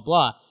up, blah, blah,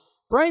 blah.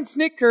 Brian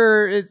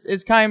Snitker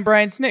is kind of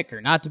Brian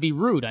Snitker, not to be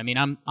rude. I mean,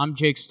 I'm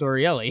Jake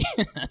Storielli.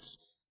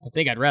 I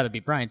think I'd rather be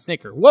Brian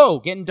Snitker. Whoa,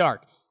 getting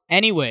dark.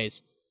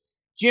 Anyways,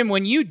 Jim,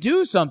 when you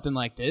do something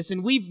like this,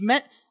 and we've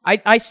met,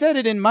 I said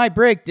it in my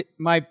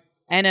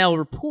NL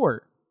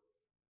report,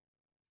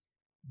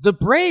 the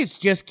Braves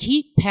just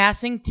keep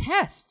passing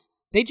tests.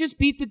 They just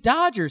beat the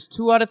Dodgers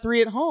 2 out of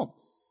 3 at home.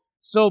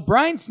 So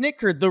Brian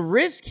Snitker, the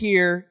risk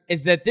here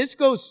is that this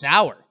goes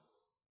sour.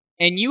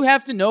 And you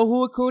have to know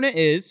who Acuna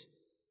is,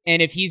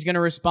 and if he's going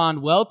to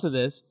respond well to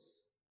this.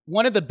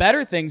 One of the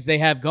better things they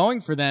have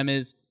going for them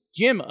is,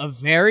 Jim, a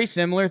very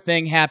similar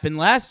thing happened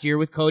last year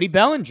with Cody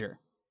Bellinger.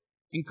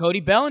 And Cody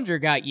Bellinger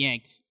got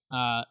yanked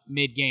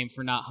mid-game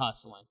for not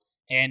hustling.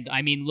 And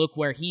I mean, look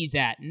where he's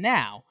at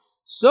now.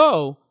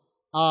 So,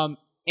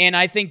 and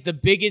I think the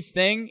biggest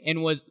thing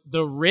and was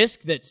the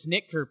risk that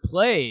Snitker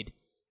played,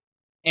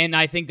 and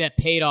I think that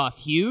paid off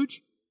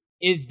huge,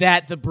 is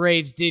that the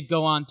Braves did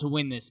go on to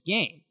win this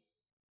game.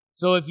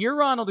 So if you're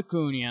Ronald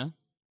Acuna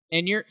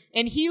and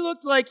he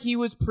looked like he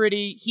was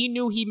pretty, he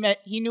knew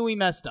he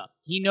messed up.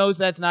 He knows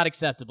that's not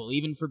acceptable,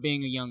 even for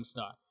being a young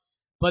star.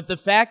 But the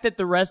fact that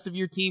the rest of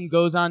your team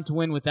goes on to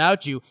win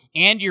without you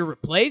and your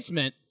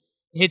replacement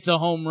hits a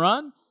home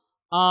run,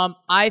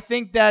 I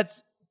think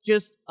that's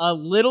just a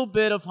little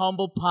bit of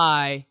humble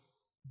pie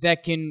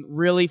that can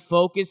really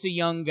focus a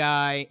young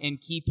guy and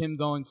keep him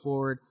going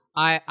forward.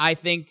 I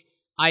think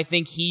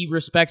he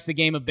respects the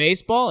game of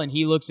baseball, and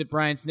he looks at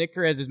Brian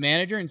Snitker as his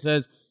manager and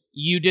says,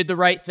 you did the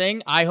right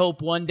thing. I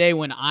hope one day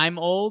when I'm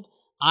old,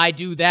 I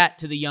do that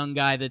to the young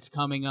guy that's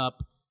coming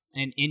up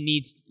and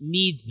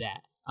needs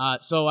that.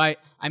 So I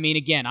mean,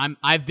 again,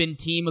 I've been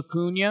Team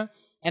Acuna,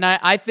 and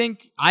I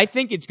think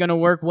it's going to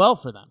work well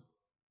for them.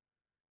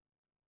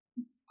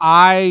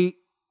 I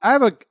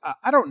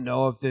don't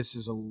know if this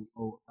is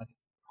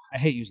I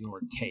hate using the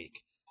word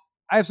take.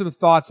 I have some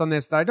thoughts on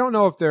this that I don't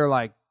know if they're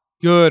like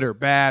good or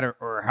bad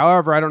or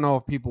however. I don't know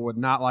if people would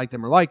not like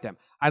them or like them.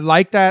 I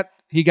like that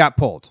he got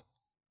pulled,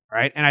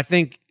 right? And I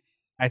think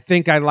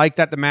I like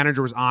that the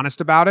manager was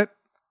honest about it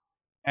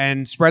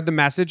and spread the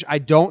message. I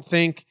don't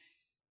think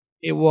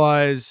the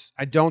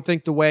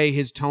way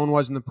his tone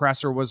was in the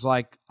presser was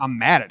like, I'm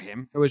mad at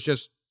him. It was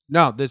just,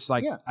 no,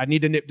 I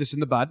need to nip this in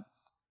the bud.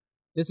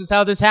 This is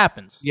how this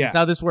happens. Yeah. This is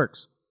how this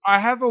works. I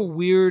have a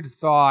weird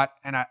thought,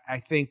 and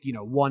I think,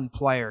 one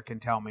player can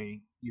tell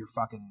me you're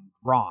fucking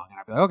wrong. And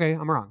I'd be like, okay,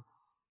 I'm wrong.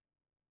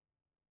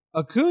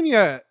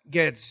 Acuna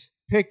gets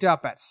picked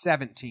up at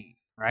 17,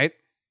 right?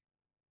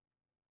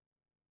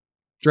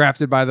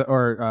 Signed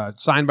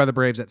by the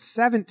Braves at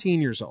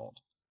 17 years old.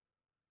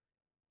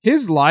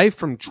 His life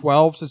from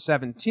 12 to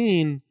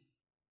 17,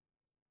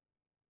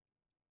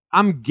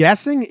 I'm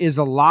guessing, is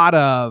a lot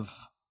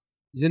of,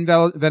 he's in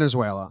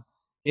Venezuela,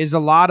 is a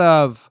lot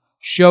of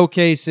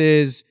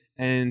showcases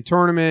and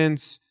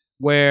tournaments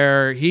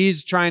where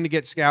he's trying to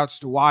get scouts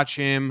to watch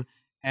him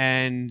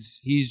and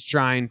he's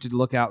trying to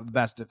look out the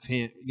best of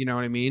him. You know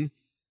what I mean?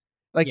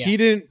 Like, He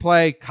didn't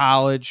play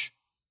college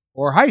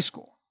or high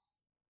school.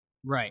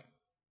 Right.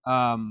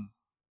 And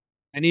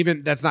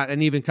even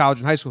college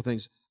and high school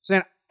things.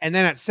 And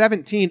then at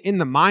 17 in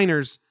the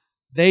minors,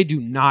 they do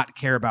not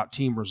care about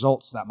team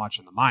results that much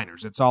in the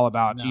minors. It's all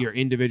about your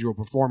individual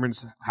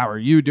performance. How are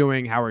you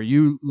doing? How are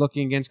you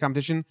looking against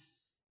competition?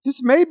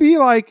 This may be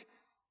like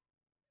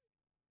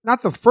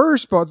not the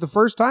first, but the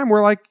first time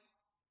where like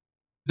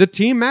the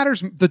team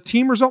matters. The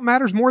team result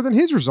matters more than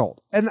his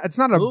result. And it's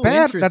not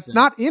that's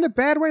not in a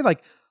bad way.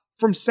 Like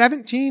from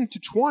 17 to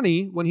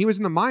 20, when he was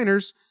in the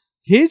minors,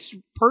 his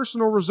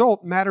personal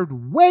result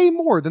mattered way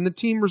more than the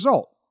team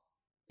result.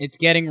 It's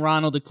getting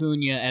Ronald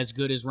Acuna as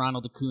good as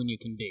Ronald Acuna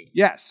can be.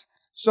 Yes.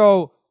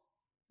 So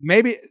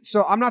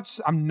I'm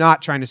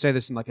not trying to say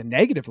this in like a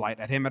negative light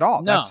at him at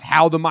all. No. That's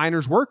how the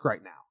minors work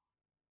right now.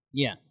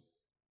 Yeah.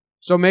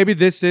 So maybe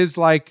this is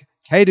like,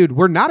 hey dude,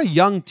 we're not a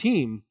young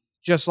team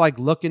just like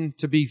looking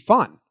to be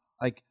fun.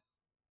 Like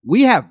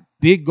we have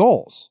big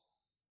goals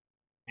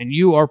and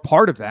you are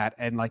part of that.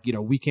 And like,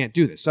 we can't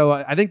do this. So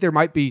I think there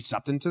might be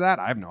something to that.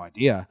 I have no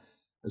idea.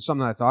 There's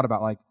something I thought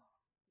about like,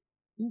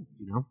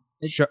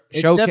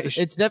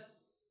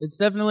 It's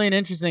definitely an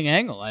interesting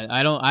angle.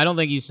 I don't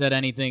think you said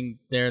anything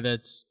there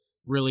that's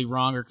really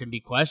wrong or can be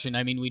questioned.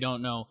 I mean, we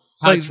don't know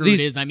how true it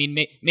is. I mean,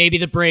 maybe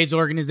the Braves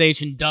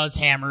organization does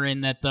hammer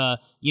in that the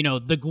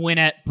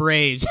Gwinnett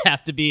Braves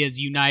have to be as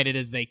united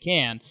as they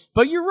can.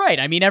 But you're right.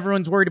 I mean,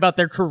 everyone's worried about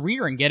their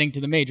career and getting to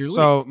the major leagues.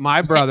 So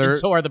my brother, and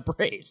so are the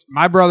Braves.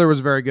 My brother was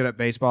very good at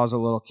baseball as a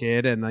little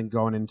kid, and then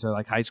going into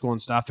like high school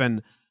and stuff.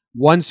 And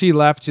once he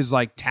left his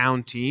like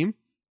town team.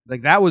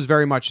 Like, that was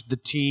very much the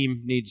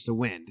team needs to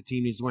win. The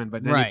team needs to win.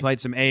 But then he played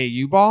some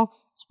AAU ball.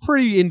 It's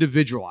pretty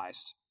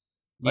individualized.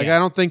 Like, I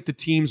don't think the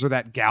teams are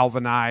that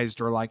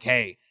galvanized or like,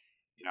 hey,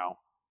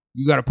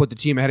 you got to put the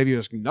team ahead of you.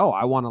 Like, no,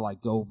 I want to,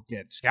 like, go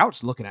get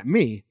scouts looking at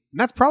me. And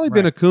that's probably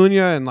been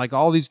Acuna and, like,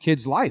 all these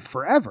kids' life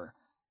forever.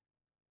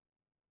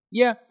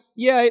 Yeah.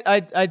 Yeah,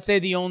 I'd say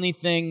the only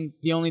thing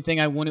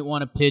I wouldn't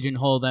want to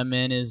pigeonhole them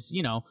in is,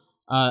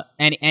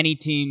 any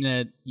team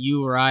that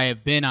you or I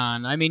have been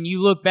on. I mean, you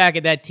look back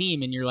at that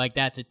team and you're like,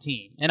 that's a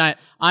team. And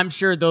I'm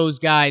sure those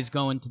guys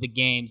go into the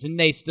games and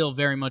they still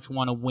very much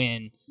want to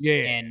win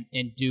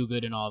and do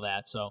good and all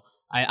that. So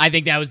I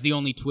think that was the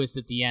only twist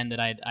at the end that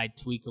I'd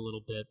tweak a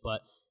little bit.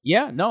 But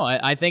yeah, no,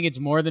 I think it's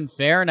more than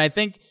fair. And I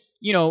think,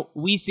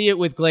 we see it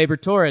with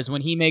Gleyber Torres.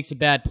 When he makes a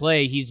bad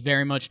play, he's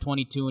very much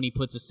 22 and he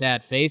puts a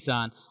sad face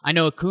on. I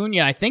know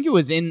Acuna, I think it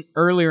was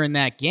earlier in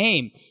that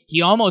game,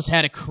 he almost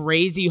had a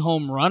crazy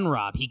home run,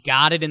 Rob. He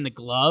got it in the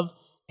glove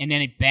and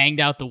then it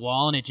banged out the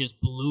wall and it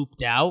just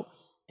blooped out.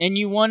 And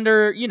you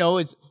wonder,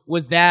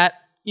 was that,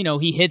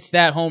 he hits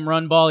that home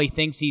run ball, he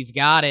thinks he's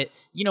got it.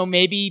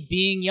 Maybe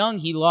being young,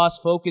 he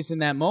lost focus in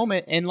that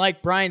moment. And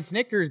like Brian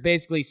Snitker is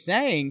basically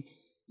saying,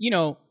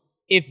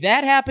 if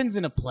that happens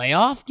in a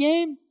playoff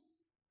game,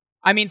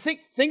 I mean,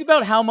 think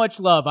about how much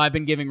love I've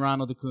been giving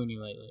Ronald Acuna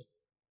lately.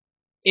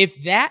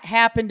 If that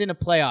happened in a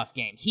playoff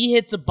game, he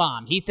hits a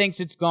bomb. He thinks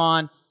it's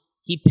gone.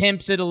 He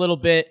pimps it a little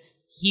bit.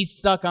 He's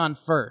stuck on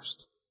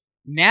first.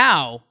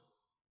 Now,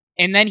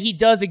 and then he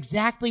does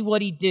exactly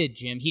what he did,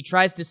 Jim. He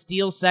tries to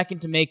steal second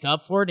to make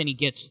up for it, and he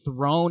gets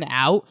thrown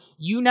out.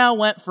 You now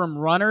went from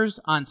runners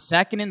on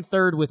second and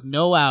third with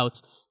no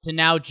outs to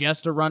now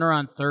just a runner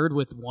on third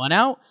with one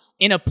out.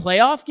 In a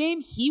playoff game,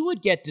 he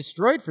would get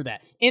destroyed for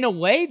that. In a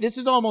way, this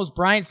is almost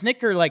Brian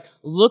Snitker like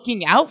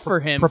looking out for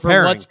him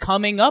Preparing. for what's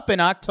coming up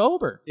in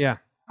October. Yeah,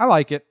 I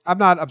like it. I'm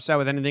not upset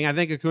with anything. I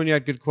think Acuna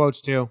had good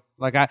quotes too.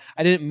 Like I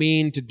didn't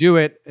mean to do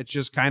it. It's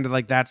just kind of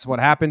like that's what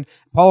happened.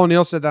 Paul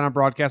O'Neill said that on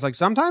broadcast. Like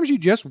sometimes you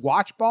just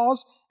watch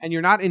balls and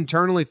you're not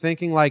internally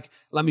thinking like,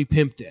 let me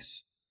pimp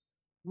this.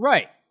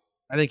 Right.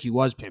 I think he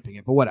was pimping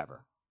it, but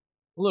whatever.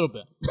 A little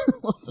bit.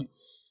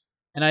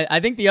 And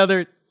I think the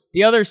other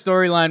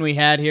storyline we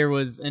had here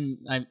was, and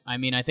I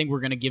mean, I think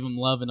we're going to give him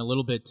love in a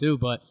little bit too,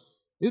 but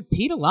dude,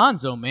 Pete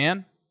Alonso,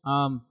 man.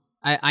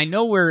 I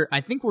know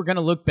I think we're going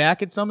to look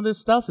back at some of this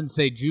stuff and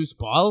say juice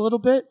ball a little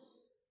bit,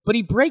 but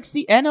he breaks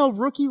the NL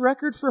rookie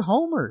record for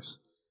homers.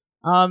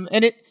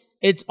 And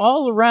it's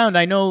all around.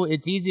 I know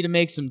it's easy to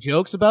make some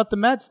jokes about the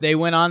Mets. They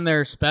went on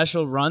their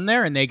special run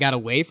there and they got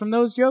away from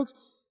those jokes.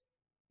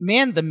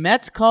 Man, the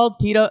Mets called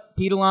Pete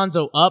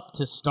Alonso up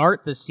to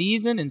start the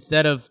season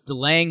instead of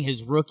delaying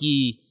his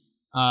rookie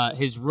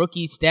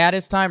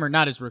status time, or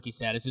not his rookie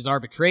status, his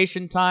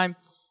arbitration time.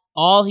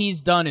 All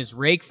he's done is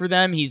rake for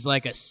them. He's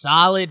like a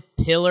solid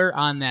pillar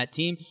on that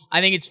team.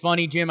 I think it's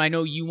funny, Jim. I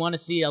know you want to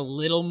see a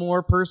little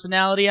more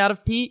personality out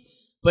of Pete,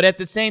 but at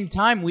the same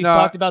time, we've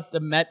talked about the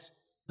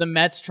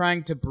Mets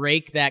trying to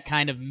break that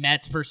kind of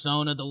Mets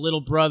persona, the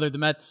little brother, the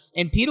Mets.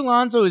 And Pete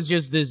Alonso is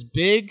just this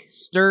big,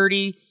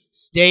 sturdy,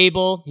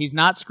 stable. He's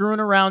not screwing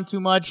around too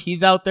much.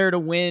 He's out there to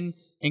win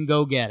and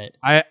go get it.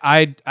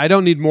 I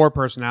don't need more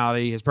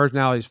personality. His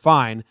personality is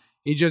fine.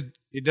 He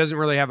doesn't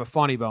really have a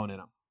funny bone in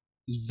him.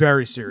 He's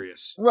very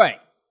serious. Right.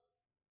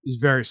 He's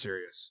very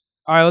serious.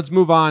 All right, let's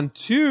move on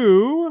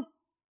to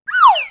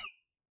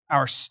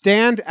our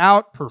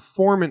standout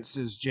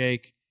performances,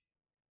 Jake.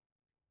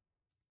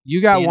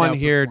 You got one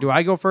here. Do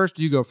I go first?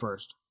 Do you go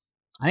first?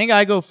 I think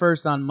I go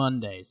first on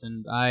Mondays.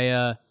 And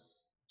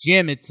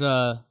Jim, it's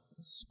a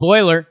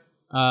spoiler.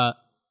 I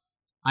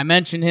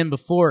mentioned him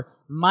before.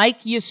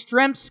 Mike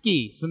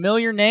Yastrzemski.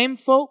 Familiar name,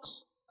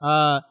 folks?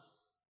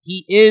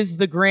 He is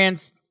the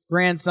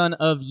grandson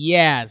of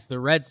Yaz, the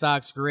Red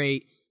Sox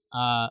great.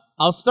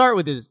 I'll start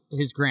with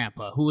his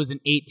grandpa, who was an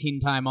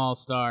 18-time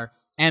All-Star,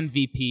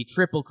 MVP,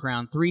 Triple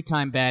Crown,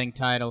 3-time batting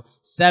title,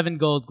 7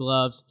 Gold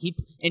Gloves.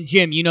 And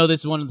Jim, you know this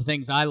is one of the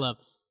things I love.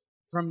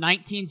 From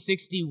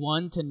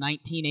 1961 to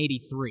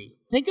 1983.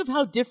 Think of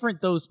how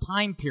different those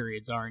time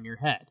periods are in your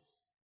head.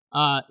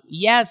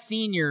 Yaz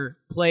Sr.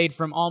 played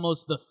from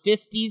almost the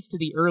 50s to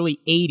the early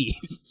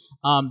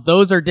 80s.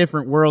 Those are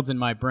different worlds in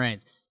my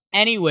brain.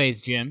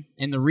 Anyways, Jim,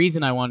 and the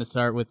reason I want to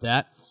start with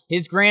that,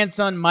 his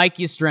grandson, Mike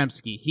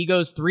Yastrzemski, he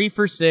goes 3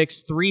 for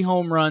 6, 3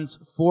 home runs,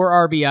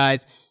 4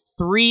 RBIs,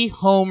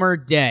 3-homer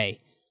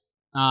day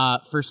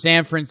for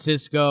San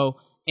Francisco.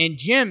 And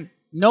Jim,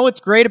 know what's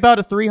great about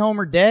a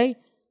 3-homer day?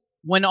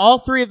 When all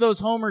 3 of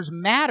those homers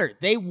mattered.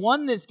 They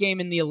won this game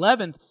in the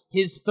 11th.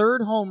 His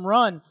 3rd home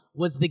run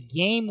was the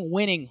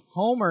game-winning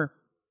homer.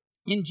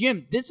 And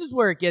Jim, this is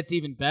where it gets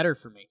even better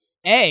for me.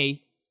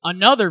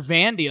 Another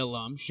Vandy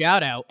alum,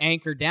 shout out,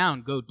 anchor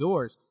down, go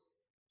Doors.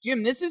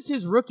 Jim, this is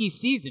his rookie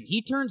season.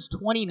 He turns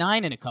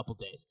 29 in a couple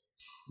days.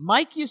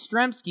 Mike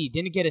Yastrzemski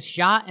didn't get a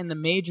shot in the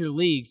major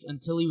leagues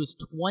until he was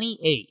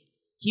 28.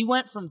 He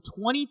went from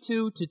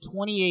 22 to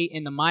 28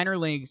 in the minor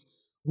leagues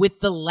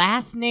with the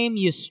last name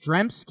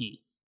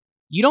Yastrzemski.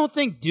 You don't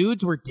think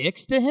dudes were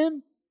dicks to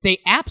him? They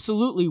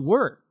absolutely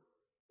were.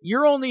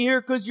 You're only here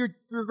because your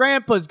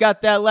grandpa's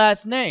got that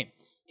last name.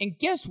 And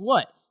guess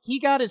what? He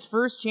got his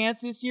first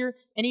chance this year,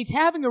 and he's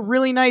having a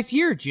really nice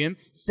year, Jim.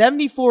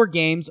 74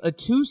 games, a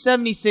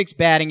 276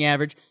 batting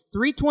average,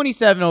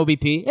 327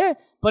 OBP,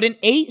 but an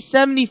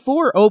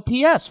 874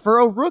 OPS for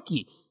a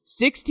rookie.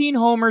 16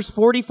 homers,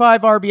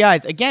 45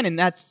 RBIs. Again, in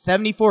that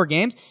 74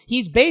 games,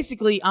 he's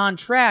basically on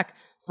track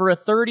for a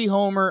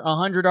 30-homer,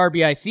 100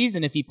 RBI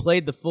season if he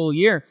played the full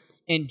year.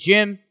 And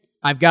Jim,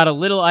 I've got a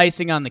little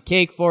icing on the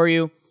cake for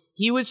you.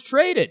 He was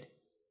traded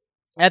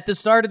at the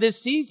start of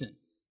this season.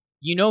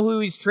 You know who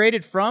he's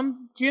traded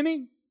from,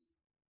 Jimmy?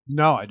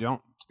 No, I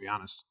don't, to be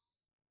honest.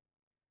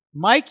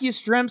 Mike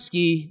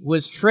Yastrzemski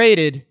was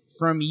traded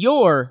from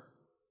your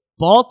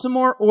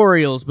Baltimore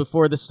Orioles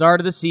before the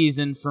start of the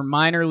season for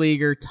minor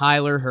leaguer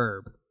Tyler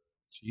Herb.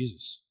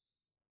 Jesus.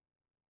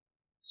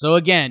 So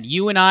again,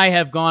 you and I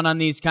have gone on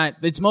these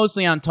it's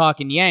mostly on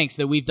Talking Yanks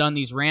that we've done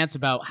these rants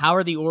about how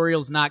are the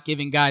Orioles not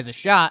giving guys a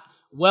shot.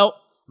 Well,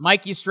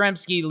 Mike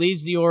Yastrzemski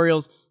leaves the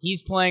Orioles.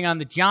 He's playing on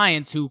the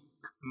Giants, who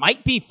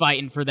might be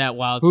fighting for that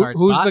wild card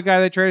spot. Who's the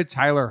guy they traded?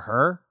 Tyler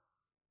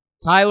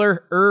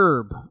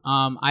Herb.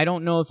 I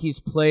don't know if he's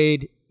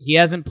played. He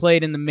hasn't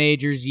played in the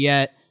majors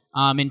yet.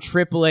 In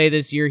AAA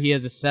this year, he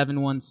has a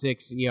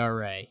 7.16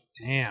 ERA.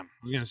 Damn. I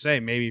was going to say,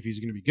 maybe if he's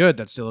going to be good,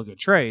 that's still a good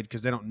trade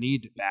because they don't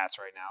need bats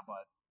right now,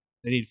 but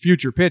they need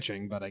future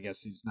pitching, but I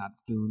guess he's not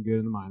doing good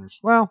in the minors.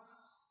 Well,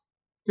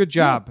 good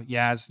job,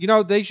 Yaz. You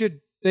know, they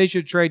should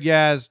trade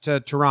Yaz to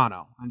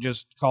Toronto and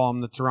just call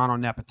him the Toronto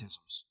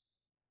Nepotisms.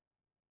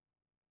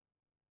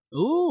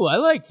 Ooh, I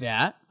like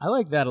that. I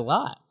like that a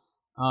lot.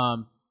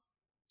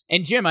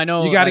 And Jim, I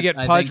know You got to get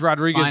Pudge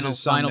Rodriguez's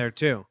son there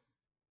too.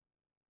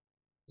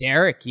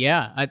 Derek,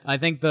 yeah. I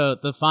think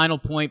the final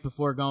point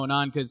before going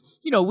on, because,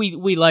 you know,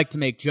 we like to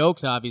make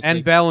jokes, obviously.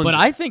 And Bellinger. But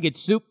I think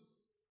it's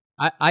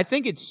I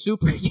think it's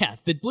super. Yeah,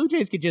 if the Blue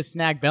Jays could just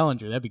snag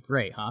Bellinger, that'd be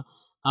great,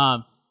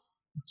 huh?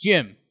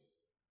 Jim,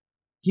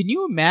 can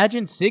you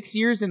imagine 6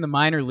 years in the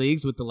minor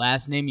leagues with the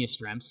last name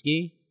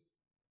Yastrzemski?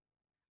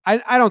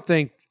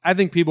 I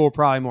think people were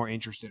probably more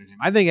interested in him.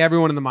 I think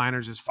everyone in the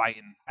minors is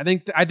fighting. I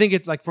think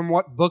it's like, from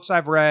what books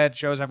I've read,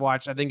 shows I've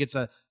watched, I think it's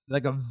a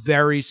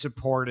very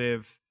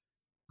supportive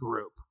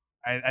group.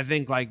 I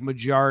think like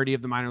majority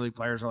of the minor league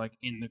players are like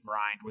in the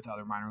grind with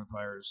other minor league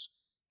players,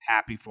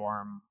 happy for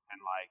him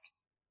and like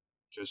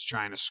just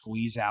trying to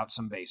squeeze out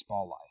some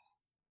baseball life.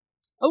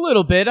 A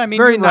little bit. I mean,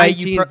 very you're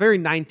right. very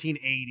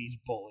 1980s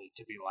bully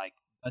to be like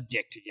a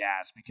dick to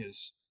Yaz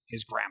because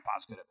his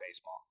grandpa's good at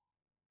baseball.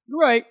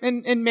 Right,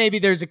 and maybe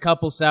there's a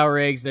couple sour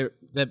eggs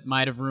that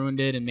might have ruined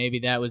it, and maybe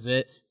that was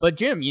it. But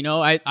Jim, you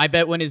know, I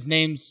bet when his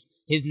name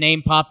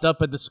popped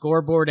up at the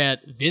scoreboard at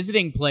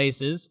visiting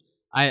places,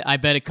 I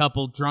bet a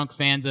couple drunk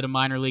fans at a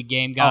minor league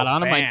game got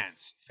on him.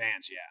 Fans,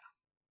 yeah.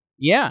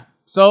 Yeah.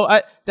 So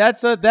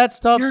that's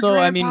tough. Your so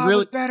I mean, grandpa really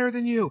was better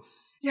than you.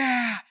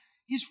 Yeah,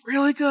 he's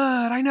really good.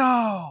 I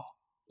know.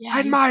 Yeah, I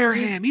admire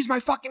him. He's my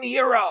fucking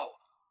hero.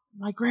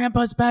 My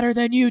grandpa's better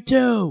than you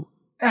too.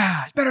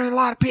 Yeah, he's better than a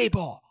lot of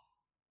people.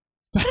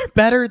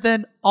 Better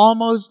than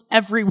almost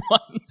everyone.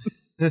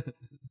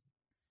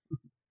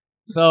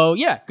 So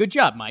yeah, good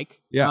job,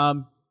 Mike. Yeah.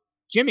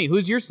 Jimmy,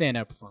 who's your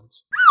standout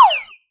performance?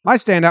 My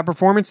standout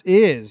performance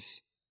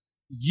is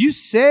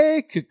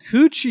Yusei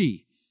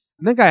Kikuchi.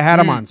 I think I had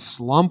him on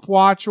Slump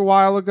Watch a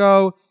while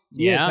ago.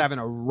 He is having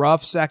a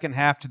rough second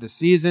half to the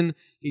season.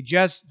 He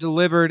just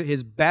delivered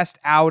his best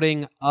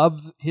outing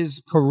of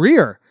his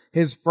career.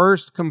 His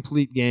first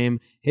complete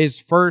game, his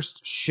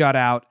first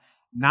shutout,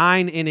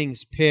 9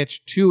 innings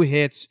pitched, 2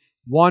 hits,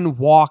 1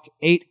 walk,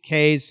 8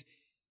 Ks.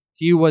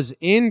 He was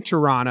in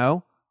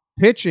Toronto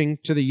pitching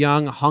to the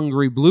young,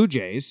 hungry Blue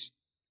Jays.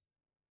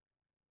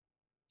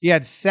 He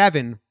had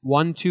 7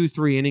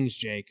 1-2-3 innings,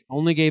 Jake.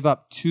 Only gave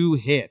up 2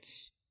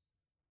 hits.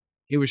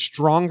 He was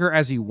stronger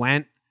as he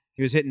went.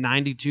 He was hitting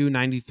 92,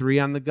 93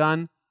 on the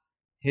gun.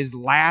 His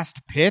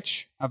last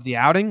pitch of the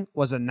outing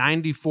was a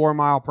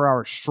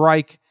 94-mile-per-hour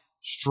strike.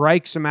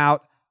 Strikes him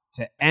out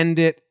to end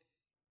it.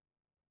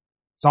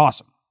 It's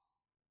awesome.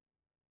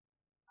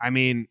 I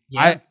mean,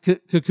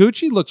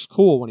 Kikuchi looks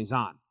cool when he's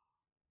on.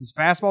 His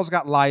fastball's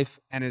got life,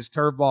 and his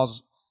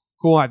curveball's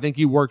cool. I think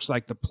he works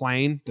like the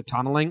plane, the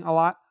tunneling a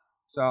lot.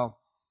 So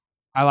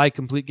I like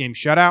complete game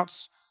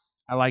shutouts.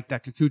 I like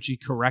that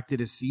Kikuchi corrected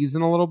his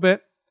season a little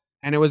bit.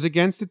 And it was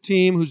against a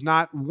team who's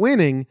not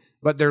winning,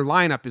 but their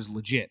lineup is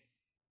legit.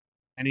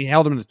 And he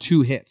held him to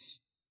 2 hits.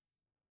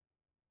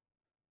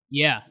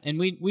 Yeah, and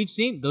we've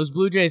seen those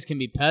Blue Jays can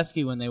be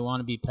pesky when they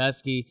want to be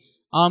pesky.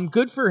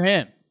 Good for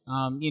him.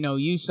 You know,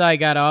 Yusei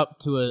got up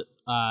to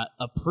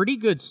a pretty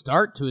good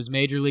start to his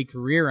major league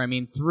career. I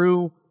mean,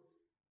 through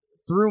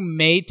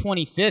May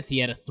 25th, he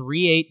had a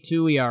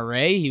 3.82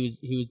 ERA. He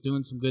was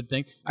doing some good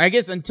things. I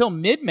guess until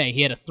mid-May,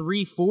 he had a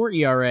 3.4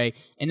 ERA,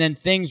 and then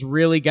things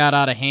really got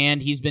out of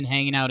hand. He's been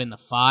hanging out in the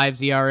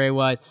 5s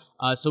ERA-wise.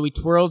 So he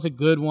twirls a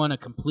good one, a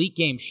complete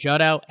game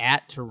shutout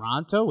at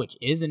Toronto, which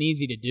isn't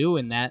easy to do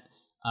in that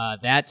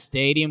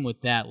stadium with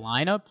that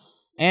lineup.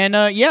 And,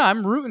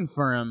 I'm rooting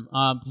for him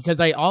because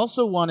I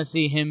also want to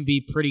see him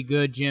be pretty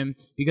good, Jim,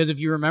 because if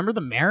you remember,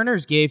 the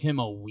Mariners gave him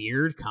a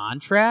weird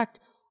contract.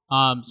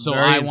 So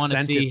very I want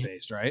to see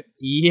based, right?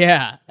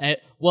 Yeah.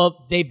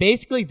 Well, they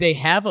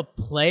have a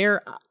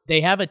player, they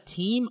have a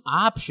team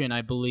option,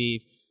 I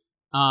believe.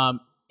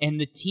 And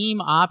the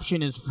team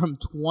option is from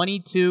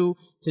 22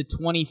 to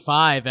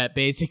 25 at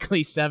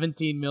basically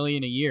 $17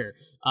 million a year.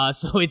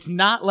 So it's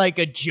not like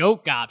a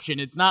joke option.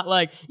 It's not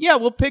like, yeah,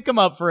 we'll pick him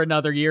up for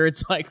another year.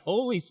 It's like,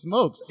 holy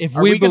smokes. If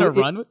Are we going to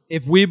run?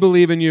 If we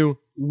believe in you,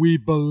 we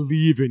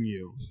believe in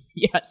you.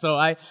 Yeah, so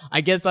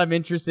I guess I'm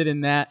interested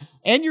in that.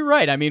 And you're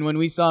right. I mean, when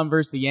we saw him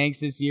versus the Yanks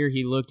this year,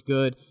 he looked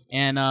good.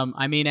 And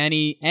I mean,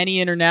 any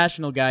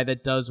international guy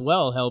that does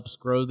well helps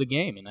grow the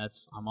game, and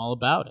I'm all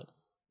about it.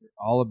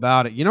 All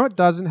about it. You know what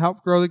doesn't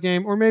help grow the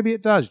game? Or maybe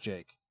it does,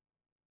 Jake.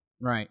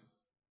 Right.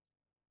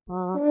 I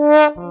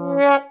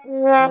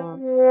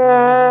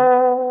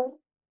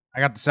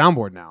got the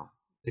soundboard now.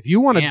 If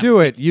you want to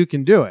do it, you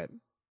can do it.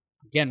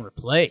 Again,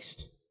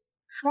 replaced.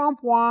 Slump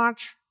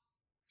Watch.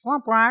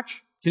 Slump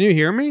Watch. Can you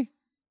hear me?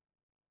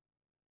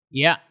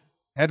 Yeah.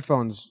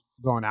 Headphones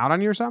going out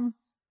on you or something?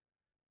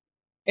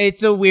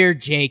 It's a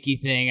weird Jakey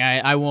thing.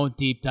 I won't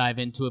deep dive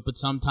into it, but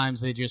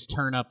sometimes they just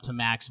turn up to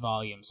max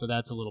volume. So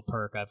that's a little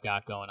perk I've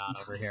got going on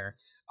over here.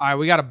 All right,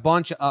 we got a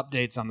bunch of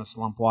updates on the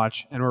Slump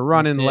Watch, and we're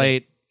running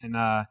late. And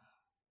I'll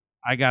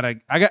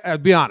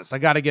be honest, I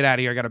gotta get out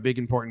of here. I got a big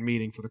important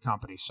meeting for the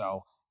company.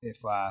 So if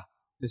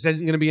this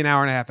isn't going to be an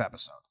hour and a half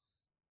episode,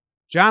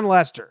 John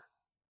Lester,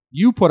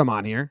 you put him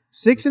on here.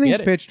 6 innings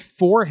pitched,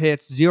 4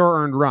 hits, 0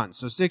 earned runs.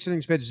 So 6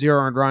 innings pitched, 0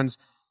 earned runs.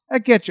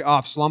 That gets you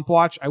off Slump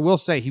Watch. I will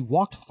say he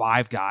walked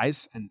 5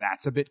 guys, and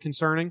that's a bit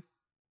concerning.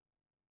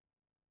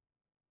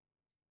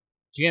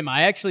 Jim,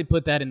 I actually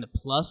put that in the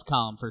plus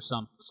column for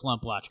some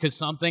Slump Watch, because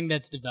something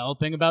that's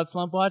developing about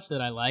Slump Watch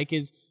that I like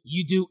is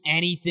you do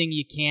anything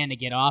you can to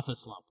get off a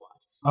Slump Watch.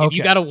 Okay. If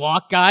you got to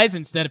walk guys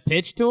instead of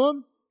pitch to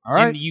them, all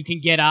right, and you can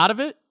get out of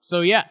it.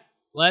 So, yeah,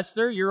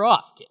 Lester, you're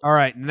off, kid. All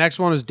right, the next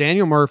one is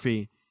Daniel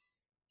Murphy.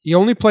 He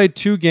only played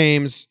 2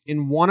 games.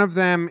 In one of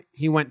them,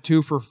 he went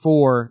 2 for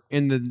 4.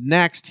 In the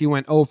next, he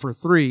went 0 for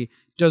 3.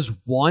 Does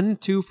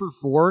 2 for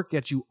 4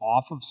 get you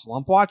off of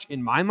Slump Watch?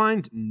 In my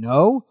mind,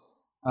 no.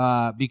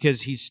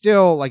 Because he's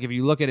still, like, if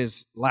you look at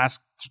his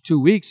last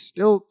 2 weeks,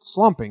 still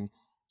slumping.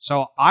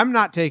 So I'm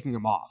not taking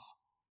him off.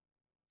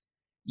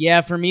 Yeah,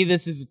 for me,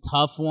 this is a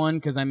tough one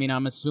because, I mean,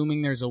 I'm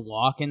assuming there's a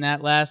walk in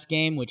that last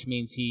game, which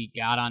means he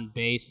got on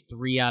base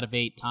 3 out of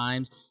 8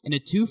 times. And a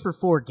 2 for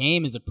 4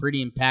 game is a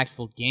pretty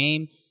impactful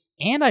game.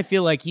 And I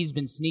feel like he's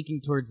been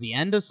sneaking towards the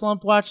end of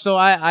Slump Watch, so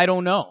I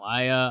don't know.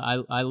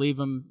 I leave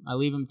him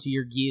to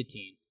your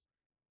guillotine.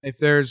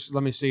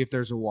 Let me see if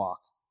there's a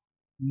walk.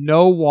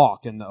 No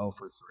walk in the 0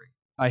 for 3.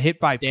 A hit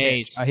by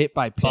pitch. A hit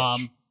by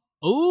pitch.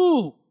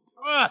 Ooh,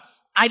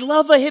 I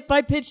love a hit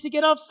by pitch to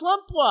get off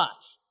Slump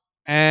Watch.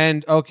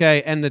 And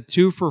the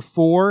 2 for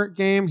 4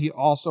 game, he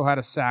also had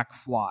a sac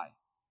fly.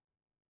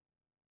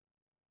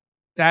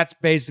 That's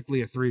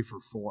basically a 3 for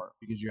 4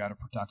 because you had a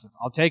productive.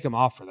 I'll take him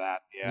off for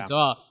that. Yeah, he's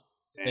off.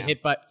 Damn.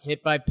 The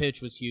hit by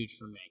pitch was huge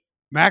for me.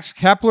 Max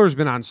Kepler's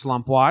been on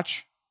Slump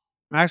Watch.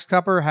 Max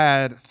Kepler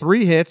had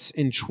 3 hits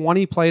in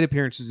 20 plate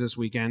appearances this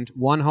weekend,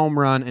 1 home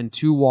run and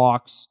 2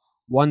 walks,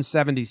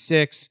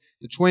 176.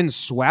 The Twins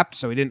swept,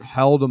 so he didn't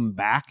hold them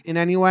back in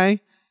any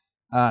way.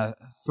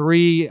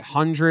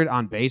 300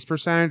 on base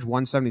percentage,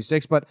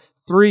 176, but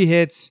 3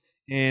 hits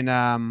in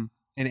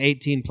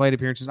 18 plate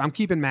appearances. I'm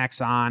keeping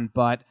Max on,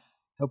 but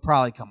he'll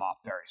probably come off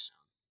very soon.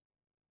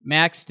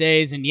 Max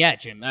stays, and yeah,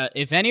 Jim,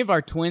 if any of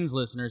our Twins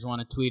listeners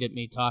want to tweet at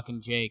me talking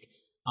Jake,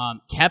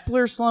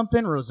 Kepler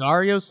slumping,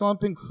 Rosario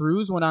slumping,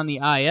 Cruz went on the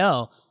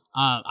IL.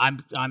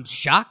 I'm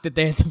shocked that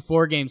they had the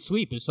 4-game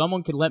sweep. If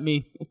someone could let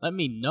me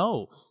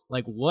know,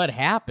 like, what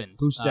happened.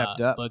 Who stepped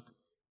up? But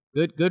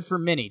good for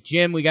Minnie.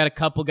 Jim, we got a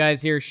couple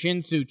guys here.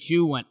 Shin-Soo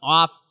Choo went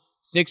off,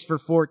 6 for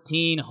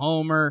 14,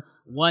 homer,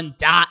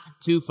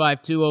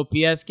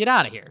 1.252 OPS. Get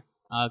out of here.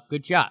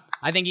 Good job.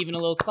 I think even a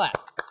little clap.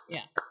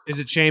 Yeah. Is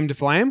it shame to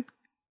flame?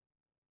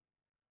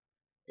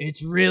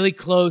 It's really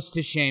close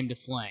to shame to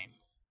flame.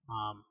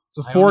 It's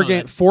a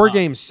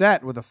 4-game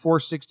set with a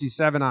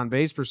 467 on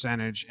base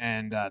percentage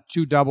and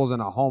 2 doubles and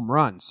a home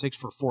run, 6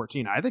 for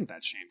 14. I think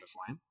that's shame to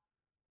flame.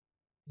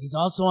 He's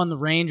also on the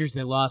Rangers.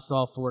 They lost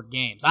all 4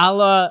 games.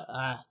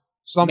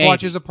 Slump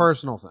Watch is a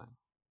personal thing.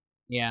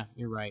 Yeah,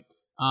 you're right.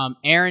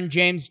 Aaron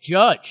James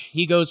Judge,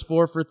 he goes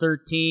 4 for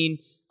 13.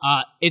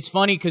 It's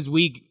funny because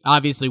we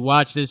obviously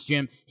watched this,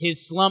 Jim.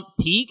 His slump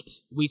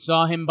peaked. We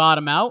saw him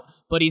bottom out,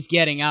 but he's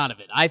getting out of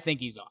it. I think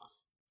he's off.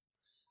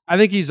 I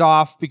think he's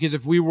off because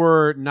if we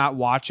were not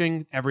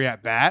watching every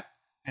at-bat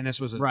and this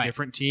was a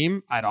different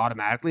team, I'd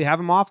automatically have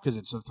him off because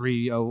it's a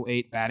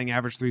 308 batting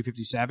average,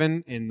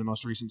 357 in the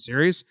most recent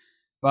series.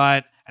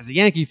 But as a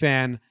Yankee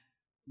fan,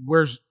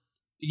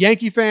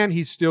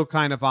 he's still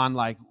kind of on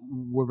like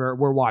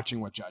we're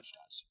watching what Judge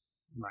does.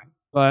 Right.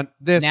 But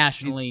this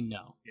nationally,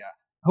 no. Yeah.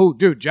 Oh,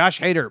 dude, Josh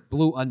Hader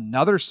blew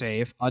another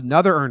save,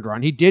 another earned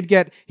run. He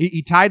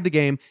tied the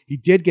game. He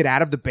did get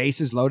out of the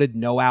bases loaded,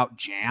 no out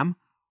jam,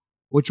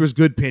 which was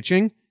good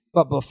pitching.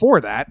 But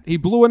before that, he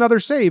blew another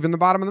save in the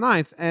bottom of the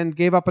 9th and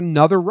gave up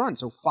another run.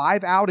 So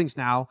 5 outings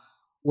now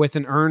with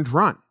an earned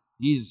run.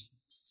 He's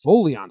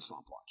fully on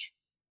Slump Watch.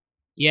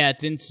 Yeah,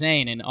 it's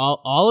insane. And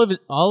all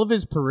of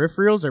his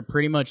peripherals are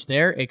pretty much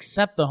there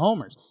except the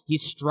homers.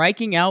 He's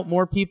striking out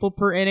more people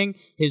per inning.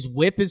 His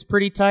whip is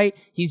pretty tight.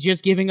 He's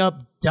just giving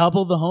up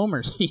double the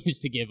homers he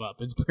used to give up.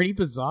 It's pretty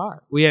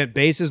bizarre. We had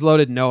bases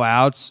loaded, no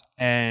outs,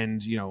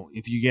 and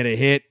if you get a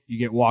hit, you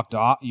get walked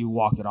off. You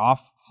walk it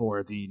off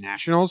for the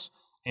Nationals.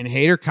 And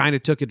Hader kind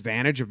of took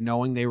advantage of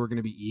knowing they were going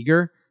to be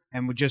eager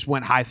and just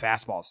went high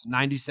fastballs,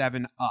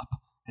 97 up,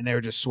 and they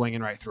were just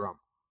swinging right through them.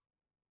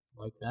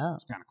 Like that.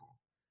 It's kind of cool.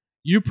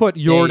 You put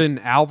Yordan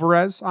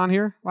Alvarez on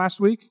here last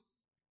week?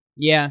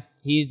 Yeah,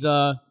 he's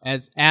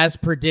as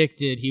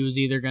predicted, he was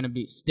either going to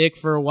be stick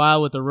for a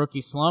while with a rookie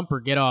slump or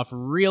get off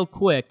real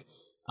quick,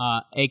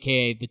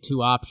 aka the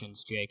 2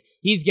 options, Jake.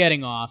 He's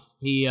getting off.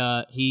 He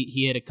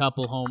hit a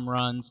couple home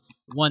runs,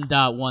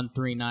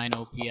 1.139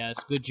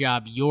 OPS. Good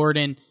job,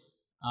 Yordan,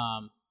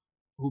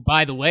 who,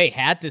 by the way,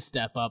 had to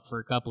step up for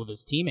a couple of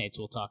his teammates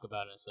we'll talk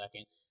about in a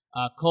second.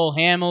 Cole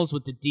Hamels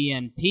with the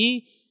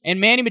DNP, and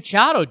Manny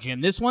Machado,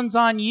 Jim. This one's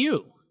on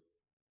you.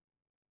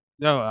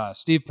 No,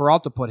 Steve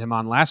Peralta put him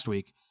on last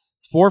week.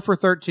 4 for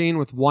 13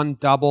 with 1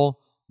 double,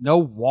 no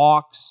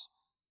walks.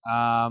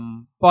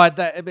 But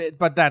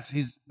that's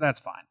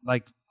fine.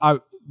 Like,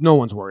 no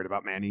one's worried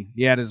about Manny.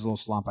 He had his little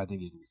slump. I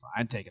think he's gonna be fine.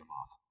 I'd take him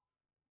off.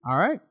 All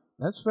right,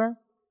 that's fair.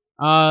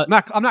 I'm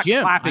not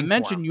Jim, clapping. I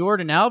mentioned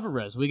Yordan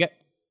Alvarez. We got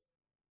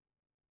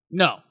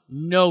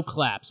no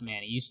claps,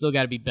 Manny. You still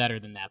got to be better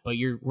than that. But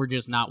we're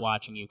just not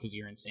watching you because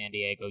you're in San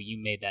Diego.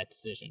 You made that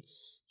decision,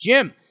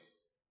 Jim.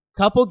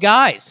 Couple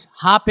guys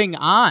hopping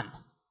on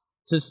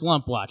to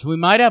Slump Watch. We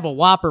might have a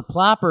whopper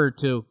plopper or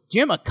two.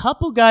 Jim, a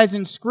couple guys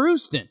in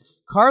Screwston.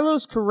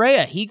 Carlos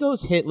Correa, he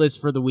goes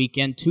hitless for the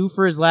weekend. 2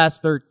 for his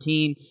last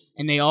 13,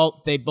 and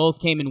they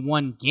both came in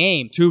one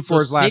game. 2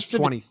 for his last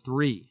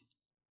 23.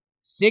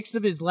 6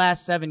 of his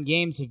last 7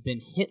 games have been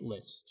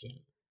hitless, Jim.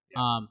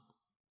 Yeah.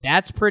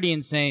 That's pretty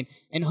insane.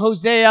 And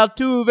Jose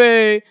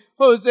Altuve.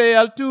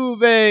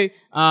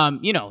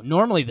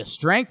 Normally the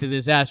strength of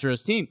this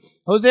Astros team.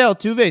 Jose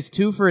Altuve's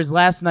 2 for his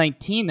last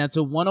 19. That's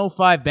a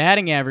 105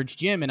 batting average,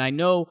 Jim. And I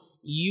know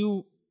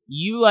you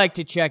like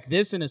to check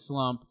this in a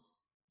slump.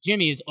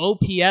 Jimmy, his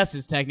OPS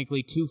is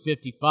technically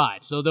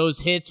 255. So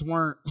those hits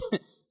weren't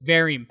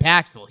very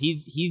impactful.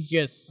 He's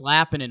just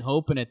slapping and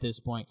hoping at this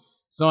point.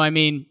 So, I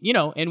mean,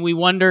 and we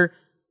wonder,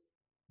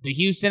 the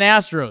Houston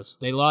Astros,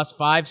 they lost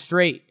 5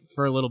 straight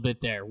for a little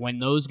bit there. When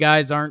those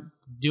guys aren't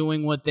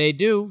doing what they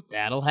do,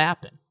 that'll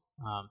happen.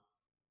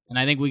 And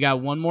I think we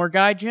got one more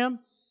guy, Jim.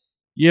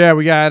 Yeah,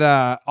 we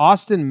got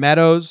Austin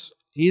Meadows.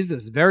 He's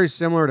very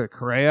similar to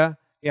Correa.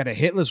 He had a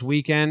hitless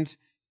weekend,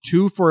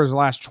 2 for his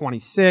last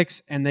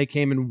 26, and they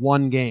came in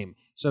one game.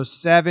 So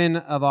 7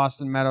 of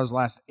Austin Meadows'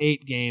 last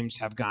 8 games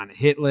have gone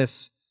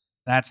hitless.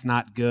 That's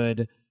not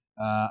good,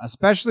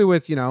 especially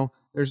with,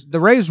 there's the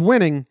Rays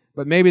winning,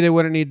 but maybe they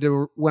wouldn't need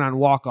to win on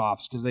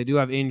walk-offs because they do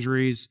have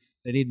injuries.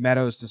 They need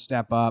Meadows to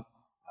step up.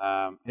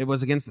 It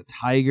was against the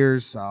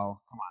Tigers, so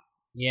come on.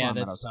 Yeah, come on,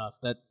 that's Meadows.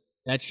 tough.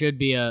 That should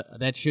be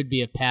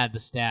a pad the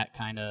stat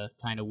kind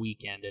of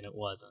weekend, and it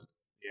wasn't.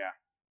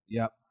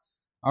 Yeah. Yep.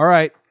 All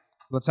right,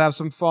 let's have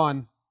some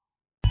fun.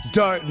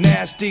 Dirt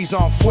Nasty's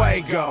on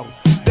fuego.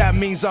 That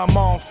means I'm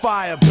on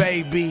fire,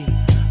 baby.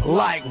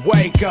 Like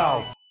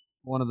Waco.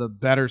 One of the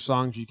better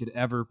songs you could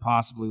ever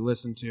possibly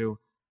listen to.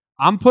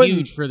 I'm putting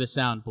Huge for the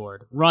soundboard.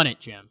 Run it,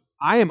 Jim.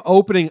 I am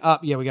opening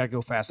up. Yeah, we got to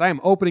go fast. I am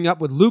opening up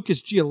with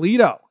Lucas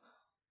Giolito.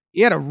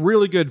 He had a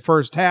really good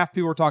first half.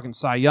 People were talking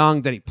Cy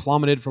Young. Then he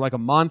plummeted for like a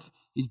month.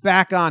 He's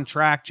back on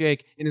track,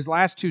 Jake. In his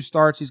last 2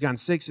 starts, he's gone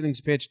 6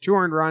 innings pitched, 2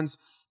 earned runs.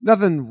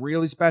 Nothing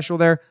really special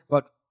there,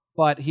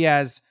 but he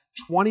has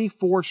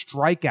 24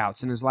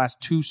 strikeouts in his last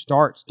 2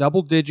 starts.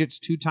 Double digits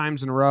 2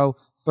 times in a row,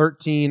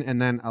 13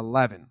 and then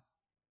 11.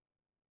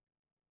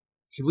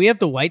 Should we have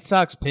the White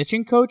Sox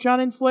pitching coach on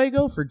in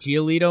Fuego for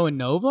Giolito and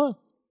Nova?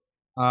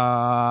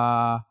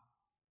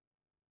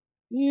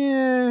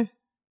 Yeah.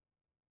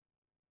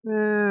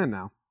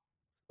 No.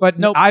 But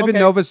Nope, Ivan okay.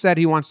 Nova said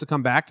he wants to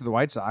come back to the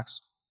White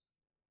Sox.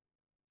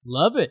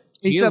 Love it.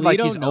 He Giolito, said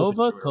like he's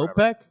Nova, open to it or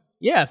Kopech.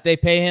 Yeah, if they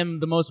pay him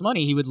the most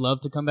money, he would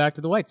love to come back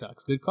to the White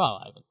Sox. Good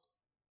call, Ivan.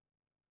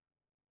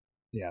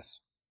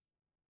 Yes.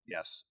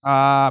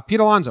 Pete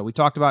Alonso, we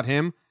talked about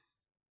him.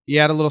 He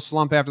had a little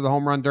slump after the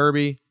home run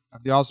derby,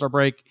 after the All-Star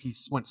break. He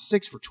went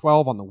 6 for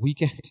 12 on the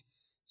weekend.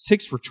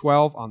 6 for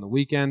 12 on the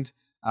weekend.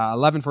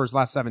 11 for his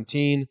last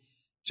 17.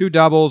 2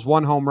 doubles,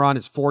 1 home run,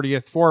 his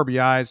 40th, 4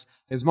 RBIs.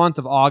 His month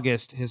of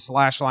August, his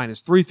slash line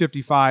is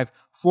 355,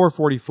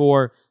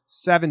 444,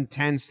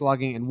 710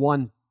 slugging, and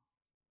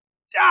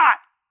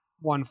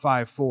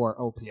 1.154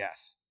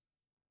 OPS.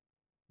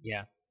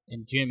 Yeah.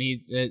 And Jim,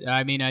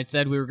 I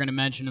said we were going to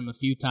mention him a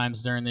few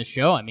times during this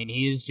show. I mean,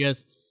 he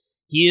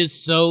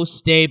is so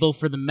stable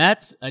for the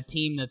Mets, a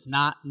team that's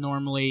not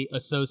normally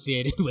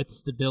associated with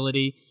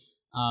stability.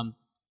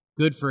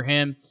 Good for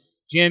him.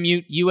 Jim,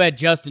 you had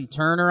Justin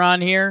Turner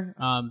on here.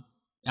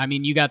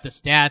 You got the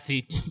stats.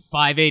 He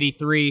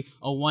 583,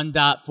 a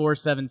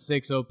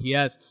 1.476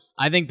 OPS.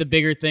 I think the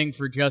bigger thing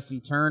for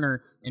Justin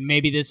Turner, and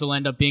maybe this will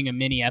end up being a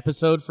mini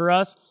episode for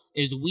us,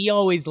 is we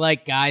always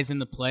like guys in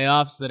the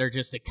playoffs that are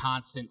just a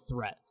constant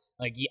threat.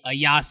 Like a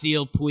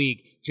Yasiel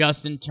Puig,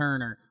 Justin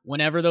Turner.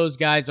 Whenever those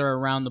guys are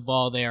around the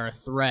ball, they are a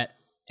threat.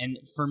 And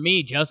for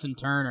me, Justin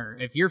Turner,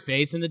 if you're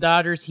facing the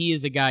Dodgers, he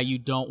is a guy you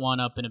don't want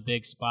up in a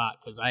big spot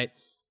because I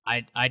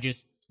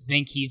just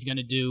think he's going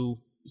to win.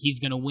 He's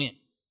going to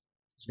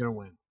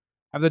win.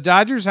 Have the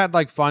Dodgers had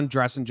fun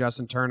dressing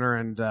Justin Turner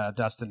and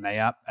Dustin May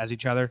up as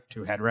each other?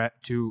 2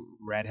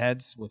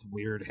 redheads with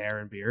weird hair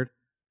and beard.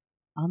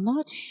 I'm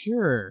not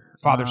sure.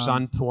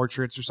 Father-son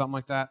portraits or something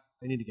like that.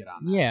 They need to get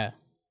on that.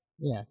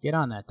 Yeah, get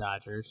on that,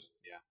 Dodgers.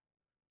 Yeah.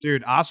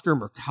 Dude, Oscar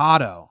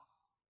Mercado.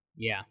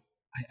 Yeah.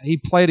 He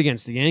played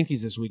against the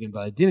Yankees this weekend,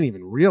 but I didn't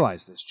even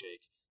realize this,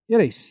 Jake. He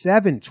had a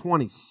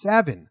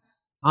 727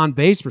 on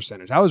base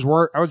percentage. I was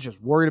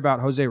just worried about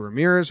Jose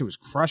Ramirez, who was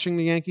crushing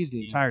the Yankees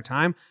the entire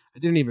time. I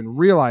didn't even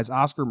realize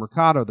Oscar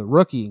Mercado, the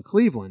rookie in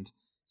Cleveland,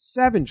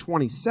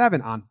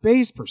 727 on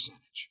base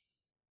percentage.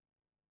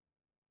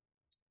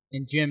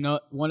 And Jim,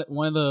 one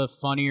of the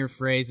funnier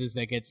phrases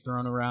that gets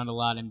thrown around a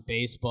lot in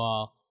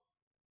baseball,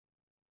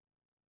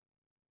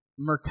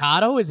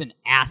 Mercado is an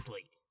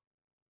athlete.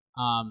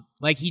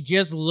 Like, he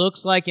just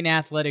looks like an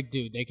athletic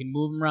dude. They can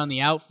move him around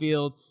the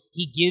outfield.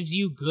 He gives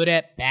you good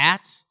at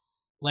bats.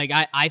 Like,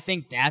 I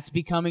think that's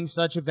becoming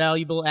such a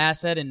valuable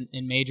asset in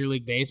Major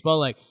League Baseball.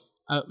 Like,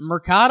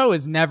 Mercado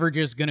is never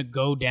just going to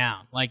go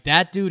down. Like,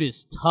 that dude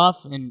is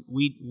tough, and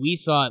we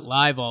saw it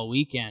live all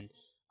weekend.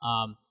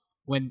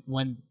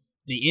 When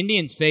the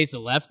Indians face a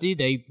lefty,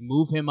 they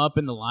move him up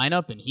in the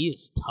lineup, and he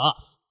is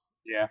tough.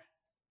 Yeah,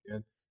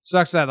 good.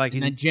 Sucks that, like,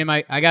 Jim,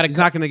 I got to. He's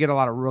not going to get a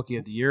lot of Rookie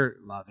of the Year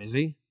love, is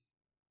he?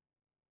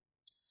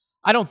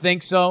 I don't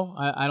think so.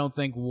 I don't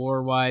think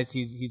WAR-wise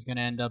he's going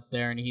to end up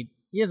there, and he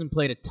hasn't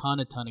played a ton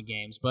of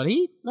games, but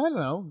I don't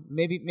know,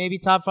 maybe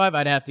top 5.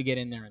 I'd have to get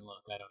in there and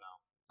look. I don't know.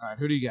 All right,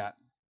 who do you got?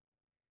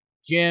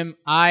 Jim,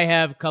 I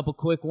have a couple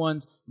quick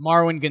ones.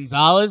 Marwin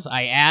Gonzalez,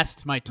 I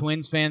asked my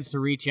Twins fans to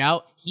reach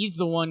out. He's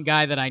the one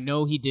guy that I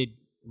know he did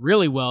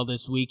really well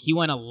this week. He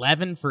went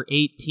 11 for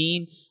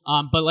 18,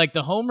 but like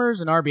the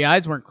homers and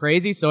RBIs weren't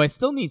crazy, so I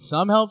still need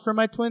some help from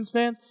my Twins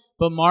fans.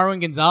 But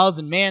Marwin Gonzalez,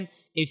 and man,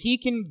 if he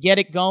can get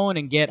it going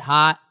and get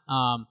hot,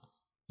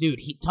 dude,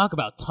 he talk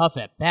about tough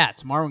at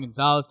bats. Marwin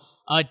Gonzalez,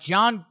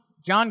 John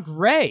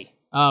Gray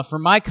for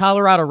my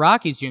Colorado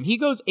Rockies, Jim. He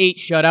goes 8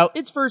 shutout.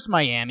 It's first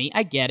Miami,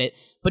 I get it,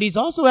 but he's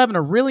also having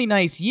a really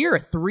nice year. A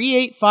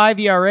 3.85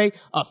 ERA,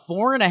 a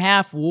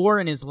 4.5 WAR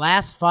in his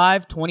last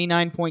 5,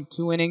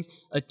 29.2 innings,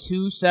 a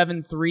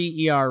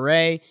 2.73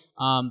 ERA.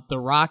 The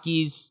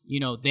Rockies,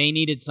 they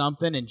needed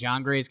something, and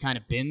John Gray's kind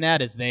of been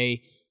that as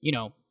they,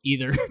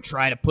 either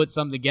try to put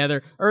something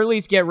together or at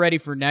least get ready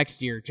for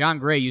next year. John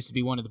Gray used to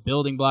be one of the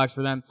building blocks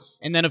for them.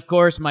 And then, of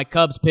course, my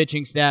Cubs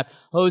pitching staff,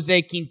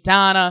 Jose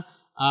Quintana,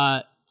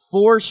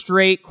 4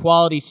 straight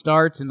quality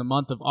starts in the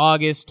month of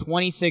August,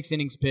 26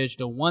 innings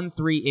pitched, a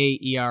 1.38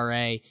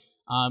 ERA.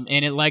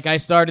 And it, like I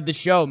started the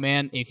show,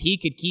 man, if he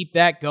could keep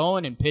that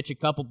going and pitch a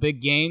couple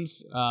big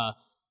games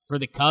for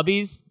the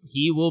Cubbies,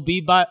 he will be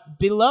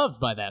beloved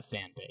by that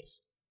fan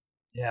base.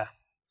 Yeah.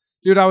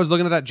 Dude, I was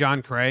looking at that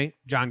John Gray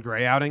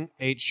outing,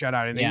 8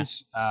 shutout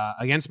innings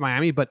against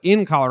Miami, but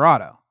in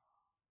Colorado.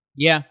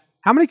 Yeah.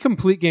 How many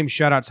complete game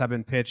shutouts have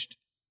been pitched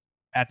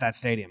at that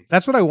stadium?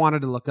 That's what I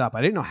wanted to look up.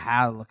 I didn't know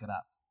how to look it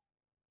up.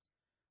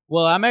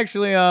 Well, I'm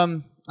actually,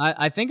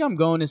 I think I'm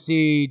going to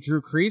see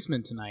Drew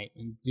Kreisman tonight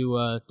and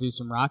do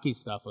some Rocky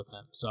stuff with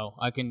him. So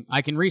I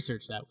can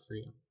research that for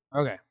you.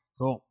 Okay,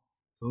 cool.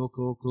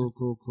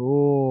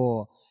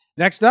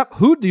 Next up,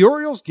 who'd the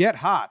Orioles get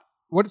hot?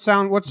 What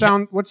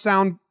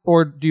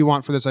soundboard do you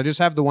want for this? I just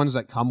have the ones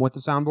that come with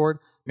the soundboard.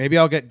 Maybe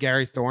I'll get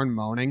Gary Thorne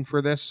moaning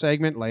for this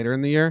segment later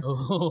in the year.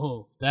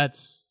 Oh,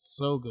 that's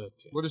so good,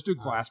 Jim. We'll just do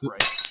class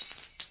break.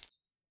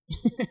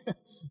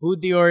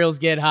 Who'd the Orioles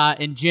get hot?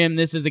 And Jim,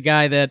 this is a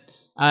guy that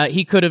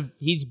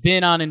he's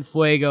been on in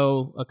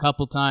Fuego a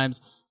couple times.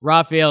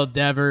 Rafael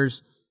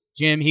Devers.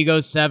 Jim, he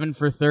goes 7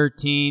 for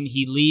 13.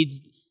 He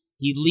leads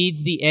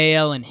the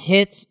AL in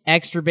hits,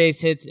 extra base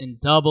hits, and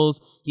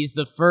doubles. He's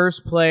the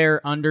first player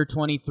under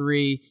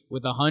 23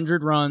 with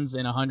 100 runs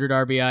and 100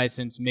 RBIs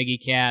since Miggy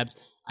Cabs.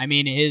 I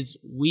mean,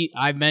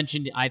 I've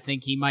mentioned I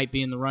think he might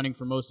be in the running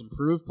for most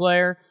improved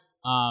player.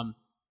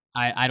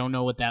 I don't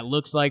know what that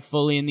looks like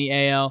fully in the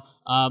AL.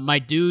 My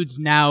dude's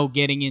now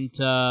getting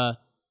into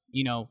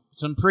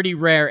some pretty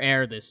rare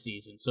air this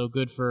season. So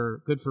good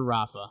for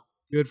Rafa.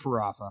 Good for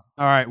Rafa.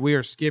 All right, we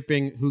are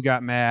skipping Who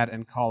Got Mad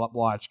and Call Up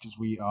Watch because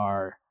we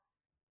are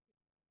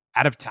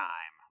out of time.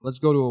 Let's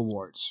go to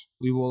awards.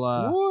 We will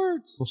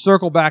awards. We'll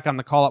circle back on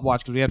the Call Up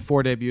Watch because we had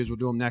 4 debuts. We'll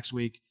do them next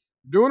week.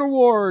 We're doing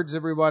awards,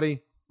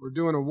 everybody. We're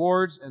doing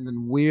awards and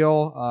then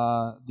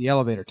the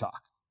elevator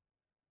talk.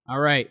 All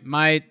right,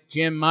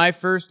 Jim, my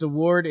first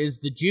award is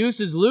the Juice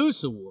is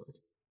Loose Award.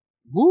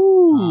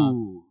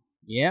 Woo!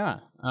 Yeah.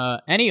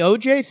 Any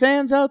OJ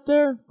fans out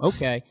there?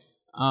 Okay.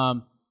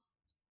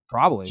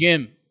 Probably.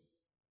 Jim.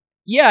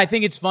 Yeah, I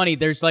think it's funny.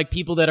 There's like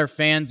people that are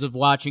fans of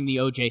watching the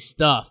OJ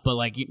stuff, but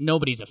like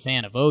nobody's a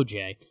fan of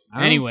OJ.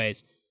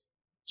 Anyways,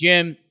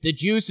 Jim, the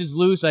Juice is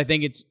Loose. I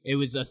think it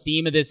was a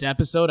theme of this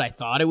episode. I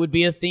thought it would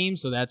be a theme,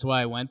 so that's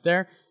why I went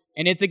there.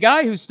 And it's a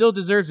guy who still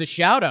deserves a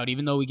shout out,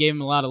 even though we gave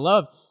him a lot of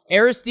love.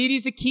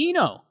 Aristides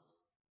Aquino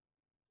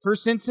for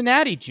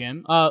Cincinnati,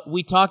 Jim.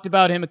 We talked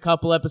about him a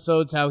couple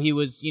episodes, how he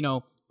was,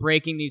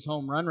 breaking these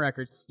home run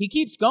records. He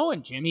keeps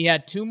going, Jim. He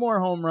had 2 more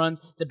home runs.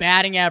 The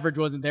batting average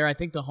wasn't there. I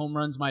think the home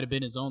runs might have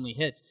been his only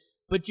hits.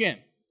 But Jim,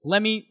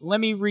 let me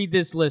read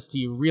this list to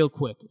you real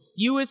quick.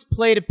 Fewest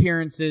plate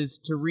appearances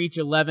to reach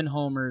 11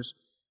 homers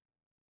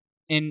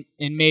in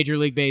Major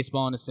League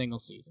Baseball in a single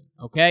season.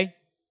 Okay?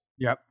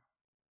 Yep.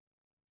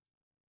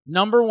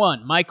 Number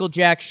 1, Michael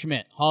Jack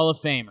Schmidt, Hall of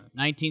Famer,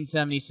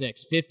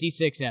 1976,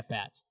 56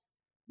 at-bats.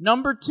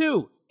 Number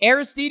 2,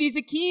 Aristides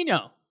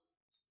Aquino,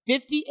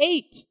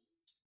 58.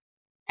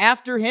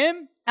 After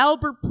him,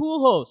 Albert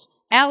Pujols,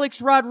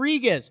 Alex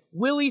Rodriguez,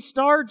 Willie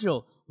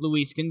Stargell,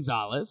 Luis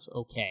Gonzalez,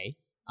 okay.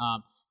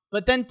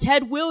 But then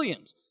Ted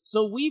Williams.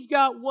 So we've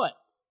got what?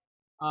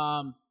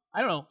 I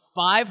don't know,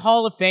 5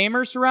 Hall of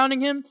Famers surrounding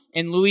him,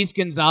 and Luis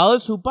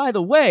Gonzalez, who, by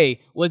the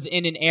way, was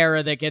in an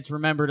era that gets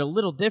remembered a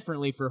little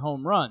differently for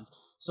home runs.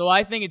 So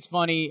I think it's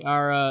funny,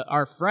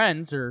 our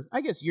friends, or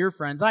I guess your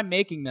friends, I'm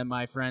making them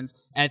my friends,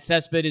 at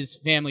Cespedes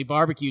Family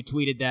Barbecue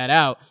tweeted that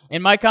out.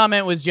 And my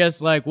comment was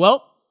just like,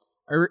 well,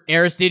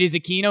 Aristides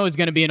Aquino is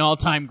going to be an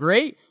all-time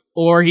great,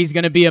 or he's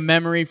going to be a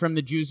memory from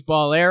the juice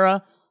ball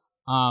era.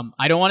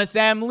 I don't want to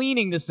say I'm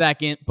leaning the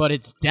second, but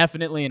it's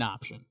definitely an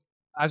option.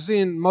 I've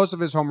seen most of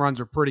his home runs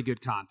are pretty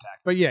good contact.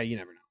 But yeah, you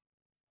never know.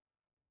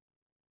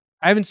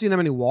 I haven't seen that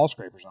many wall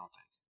scrapers, I don't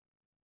think.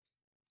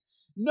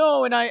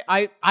 No,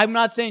 and I'm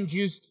not saying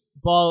juice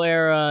ball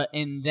era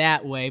in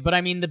that way, but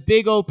I mean the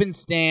big open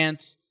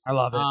stance. I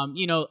love it.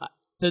 You know,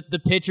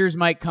 the pitchers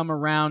might come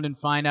around and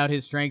find out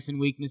his strengths and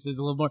weaknesses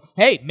a little more.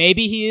 Hey,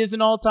 maybe he is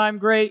an all-time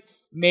great.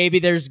 Maybe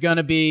there's going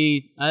to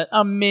be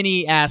a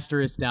mini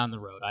asterisk down the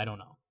road. I don't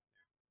know.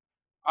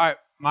 All right,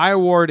 my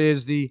award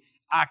is the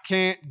I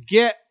can't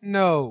get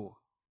no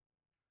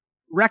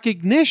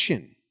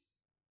recognition.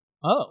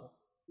 Oh.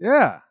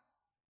 Yeah.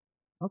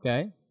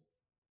 Okay.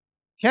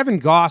 Kevin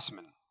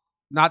Gossman,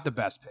 not the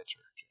best pitcher,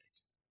 Jake.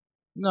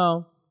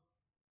 No.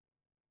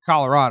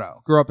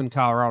 Colorado. Grew up in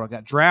Colorado.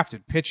 Got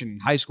drafted pitching in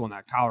high school in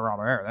that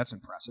Colorado era. That's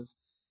impressive.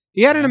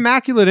 He had an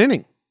immaculate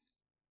inning.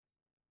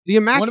 The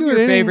immaculate one of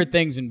your inning, favorite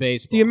things in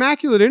baseball. The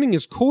immaculate inning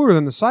is cooler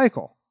than the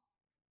cycle.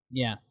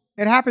 Yeah.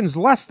 It happens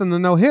less than the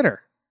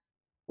no-hitter.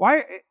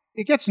 Why?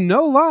 It gets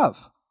no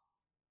love.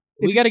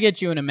 We got to get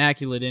you an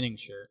immaculate inning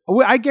shirt.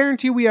 I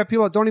guarantee we have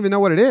people that don't even know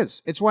what it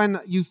is. It's when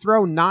you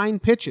throw 9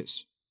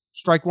 pitches.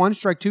 Strike 1,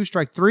 strike 2,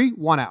 strike 3,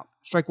 1 out.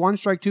 Strike 1,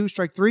 strike 2,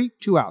 strike 3,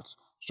 2 outs.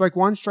 Strike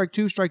 1, strike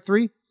 2, strike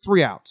 3,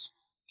 3 outs.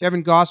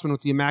 Kevin Gossman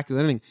with the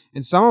immaculate inning.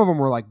 And some of them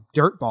were like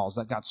dirt balls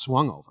that got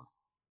swung over.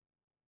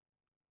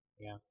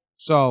 Yeah.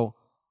 So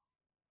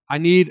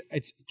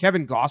it's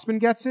Kevin Gossman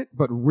gets it,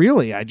 but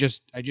really I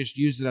just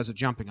used it as a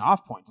jumping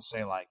off point to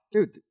say, like,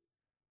 dude,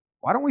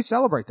 why don't we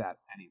celebrate that?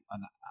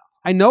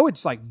 I know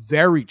it's like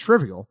very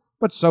trivial,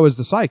 but so is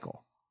the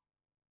cycle.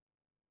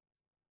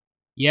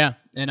 Yeah,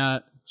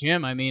 and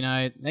Jim, I mean,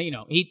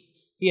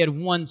 he had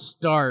 1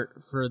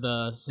 start for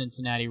the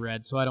Cincinnati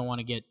Reds, so I don't want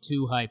to get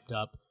too hyped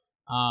up.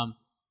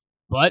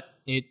 But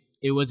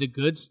it was a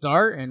good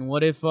start, and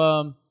what if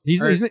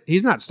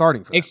he's not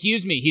starting for them.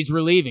 Excuse me, he's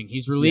relieving.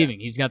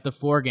 Yeah. He's got the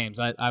 4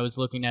 games. I was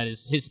looking at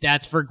his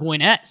stats for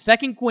Gwinnett.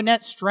 Second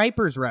Gwinnett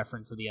Stripers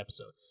reference of the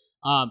episode.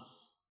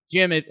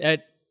 Jim,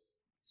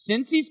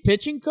 since he's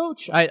pitching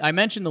coach, I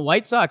mentioned the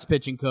White Sox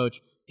pitching coach.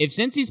 If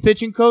Cincy's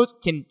pitching coach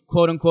can,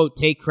 quote-unquote,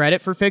 take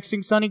credit for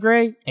fixing Sonny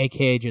Gray,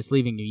 a.k.a. just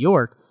leaving New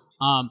York,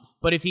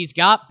 but if he's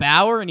got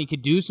Bauer and he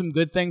could do some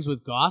good things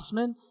with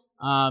Gossman,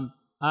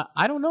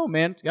 I don't know,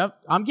 man.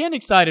 I'm getting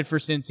excited for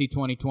Cincy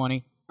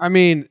 2020. I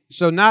mean,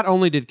 so not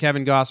only did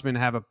Kevin Gossman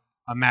have a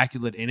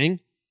immaculate inning,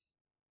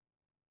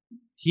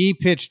 he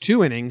pitched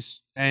 2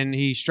 innings, and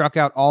he struck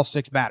out all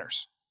 6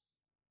 batters.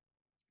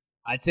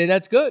 I'd say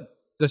that's good.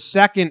 The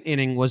second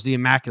inning was the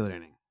immaculate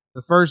inning.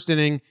 The first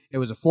inning, it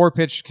was a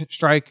 4-pitch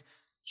strikeout,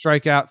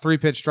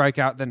 3-pitch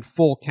strikeout, then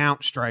full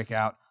count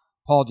strikeout.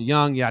 Paul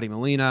DeYoung, Yadi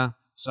Molina.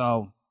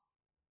 So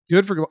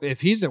good for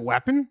if he's a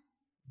weapon.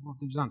 Well,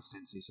 he was on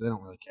Cincy, so they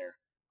don't really care.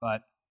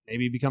 But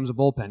maybe he becomes a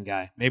bullpen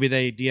guy. Maybe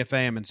they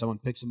DFA him and someone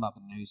picks him up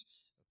and he's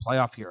a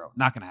playoff hero.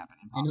 Not going to happen.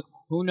 Impossible.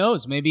 And who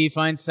knows? Maybe he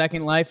finds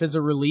second life as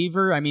a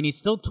reliever. I mean, he's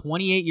still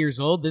 28 years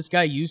old. This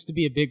guy used to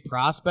be a big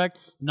prospect.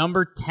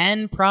 Number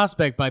 10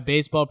 prospect by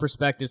Baseball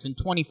Prospectus in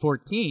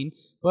 2014.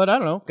 But I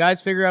don't know.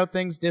 Guys figure out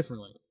things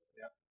differently.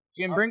 Yep.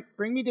 Jim,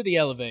 bring me to the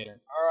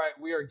elevator. All right,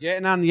 we are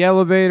getting on the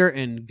elevator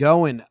and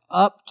going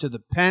up to the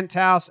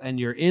penthouse, and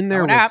you're in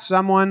there with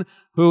someone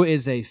who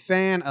is a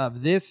fan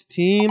of this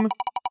team.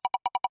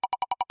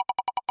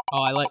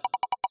 Oh, I like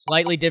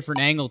slightly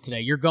different angle today.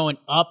 You're going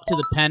up to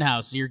the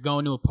penthouse, so you're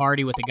going to a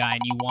party with a guy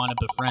and you want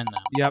to befriend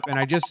them. Yep, and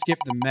I just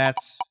skipped the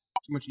Mets.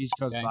 Too much East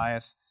Coast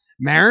bias.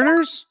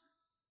 Mariners?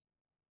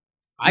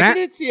 I can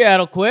hit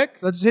Seattle quick.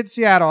 Let's hit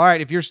Seattle. All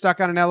right, if you're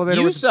stuck on an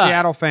elevator with a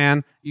Seattle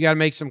fan, you got to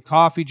make some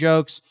coffee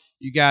jokes.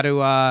 You got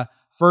to,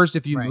 first,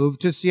 if you move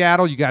to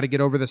Seattle, you got to get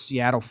over the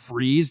Seattle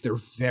freeze. They're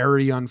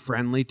very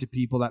unfriendly to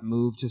people that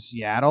move to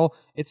Seattle.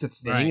 It's a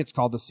thing. Right. It's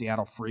called the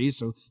Seattle freeze.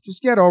 So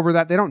just get over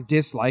that. They don't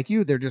dislike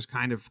you. They're just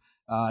kind of,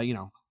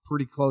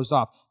 pretty closed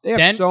off. They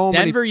have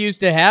Denver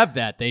used to have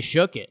that. They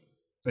shook it.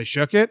 They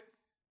shook it?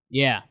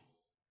 Yeah.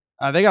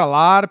 They got a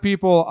lot of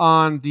people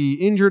on the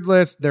injured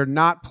list. They're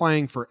not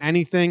playing for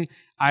anything.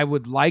 I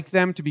would like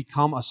them to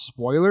become a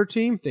spoiler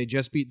team. They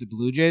just beat the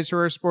Blue Jays, who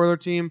are a spoiler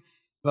team,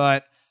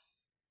 but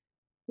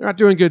they're not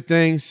doing good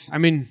things. I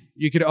mean,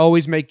 you could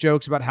always make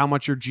jokes about how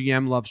much your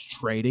GM loves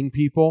trading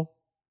people.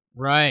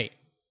 Right.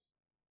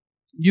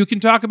 You can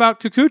talk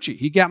about Kikuchi.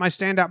 He got my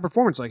standout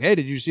performance. Like, hey,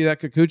 did you see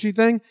that Kikuchi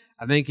thing?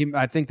 I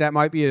think that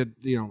might be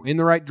in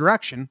the right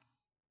direction.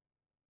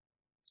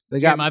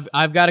 Jim,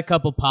 I've got a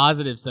couple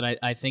positives that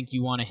I think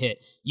you want to hit.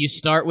 You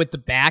start with the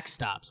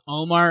backstops.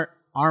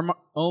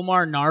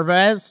 Omar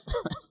Narvaez.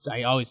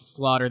 I always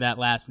slaughter that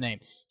last name.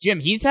 Jim,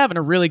 he's having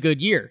a really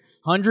good year.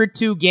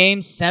 102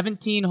 games,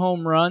 17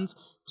 home runs,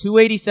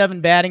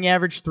 287 batting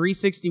average,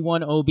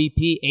 361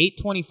 OBP,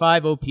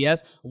 825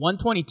 OPS,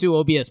 122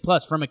 OBS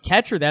plus. From a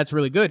catcher, that's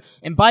really good.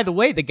 And by the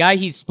way, the guy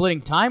he's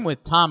splitting time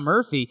with, Tom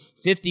Murphy,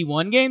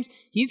 51 games,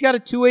 he's got a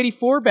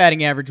 284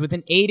 batting average with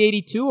an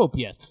 882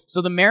 OPS.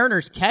 So the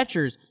Mariners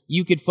catchers,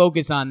 you could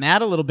focus on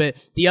that a little bit.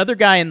 The other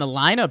guy in the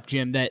lineup,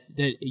 Jim, that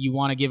you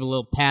want to give a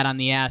little pat on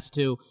the ass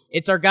to,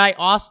 it's our guy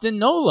Austin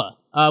Nola.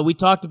 We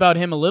talked about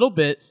him a little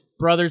bit.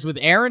 Brothers with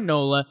Aaron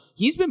Nola.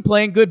 He's been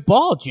playing good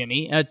ball,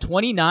 Jimmy.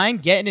 29,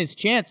 getting his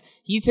chance.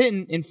 He's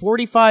hitting in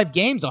 45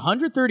 games,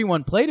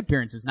 131 plate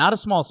appearances. Not a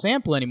small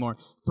sample anymore.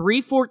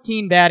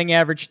 314 batting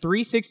average,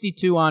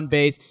 362 on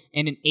base,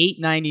 and an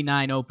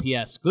 899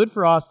 OPS. Good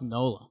for Austin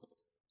Nola.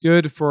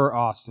 Good for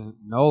Austin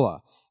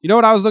Nola. You know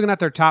what? I was looking at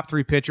their top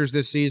 3 pitchers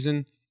this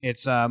season.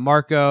 It's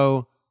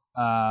Marco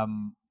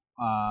Gonzalez.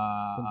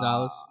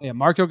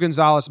 Marco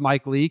Gonzalez,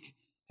 Mike Leake,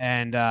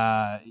 and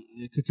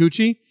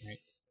Kikuchi. Right.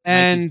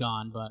 And Mikey's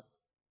gone, but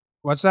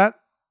what's that?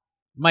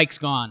 Mike's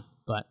gone,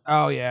 but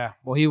oh yeah,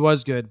 well he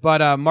was good,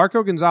 but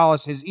Marco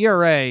Gonzalez, his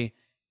ERA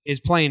is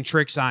playing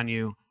tricks on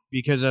you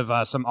because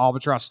of some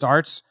albatross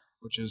starts,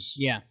 which is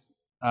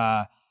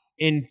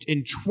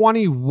in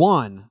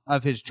 21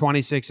 of his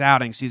 26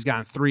 outings, he's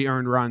gotten 3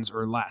 earned runs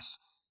or less.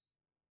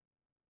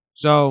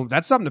 So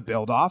that's something to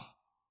build off.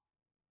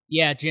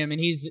 Yeah, Jim,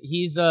 and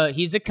he's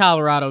a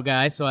Colorado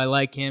guy, so I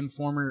like him.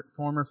 Former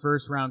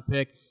first round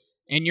pick.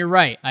 And you're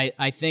right.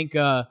 I think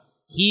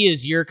he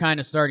is your kind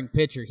of starting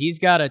pitcher. He's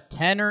got a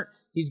 10er.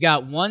 He's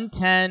got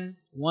 110,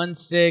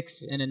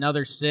 1-6, and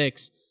another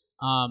 6.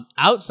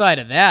 Outside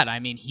of that, I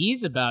mean,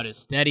 he's about as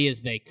steady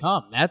as they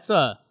come. That's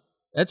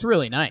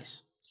really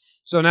nice.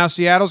 So now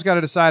Seattle's got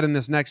to decide in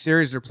this next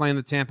series. They're playing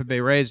the Tampa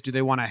Bay Rays. Do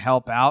they want to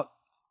help out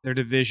their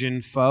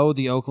division foe,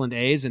 the Oakland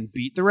A's, and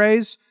beat the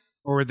Rays?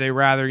 Or would they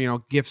rather,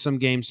 gift some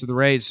games to the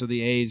Rays so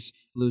the A's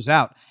lose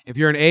out? If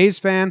you're an A's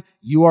fan,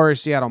 you are a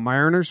Seattle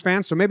Mariners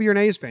fan. So maybe you're an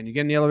A's fan. You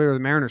get in the elevator with a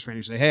Mariners fan.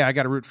 You say, hey, I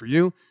got to root for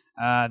you.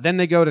 Then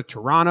they go to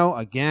Toronto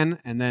again,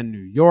 and then New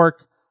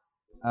York.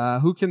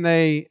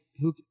 And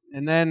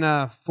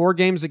then 4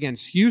 games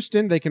against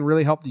Houston. They can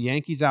really help the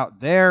Yankees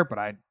out there, but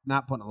I'm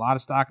not putting a lot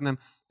of stock in them.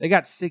 They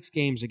got 6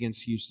 games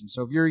against Houston.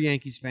 So if you're a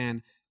Yankees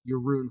fan, you're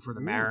rooting for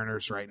the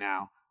Mariners right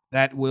now.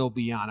 That will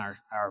be on our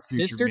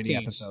future Sister mini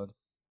teams. episode.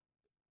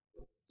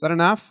 Is that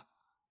enough?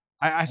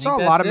 I saw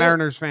a lot of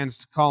Mariners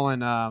fans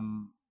calling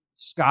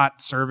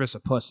Scott Service a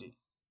pussy.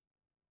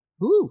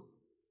 Ooh.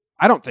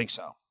 I don't think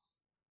so.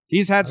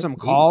 He's had some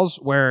calls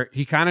where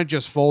he kind of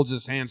just folds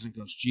his hands and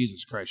goes,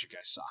 Jesus Christ, you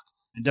guys suck,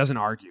 and doesn't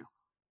argue.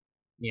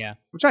 Yeah.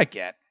 Which I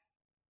get.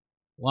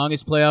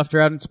 Longest playoff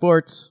drought in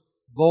sports.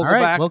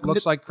 Vogelback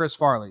looks like Chris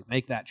Farley.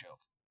 Make that joke.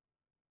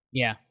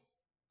 Yeah.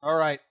 All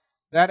right.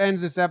 That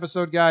ends this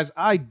episode, guys.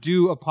 I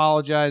do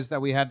apologize that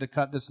we had to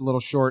cut this a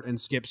little short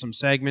and skip some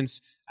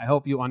segments. I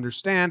hope you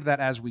understand that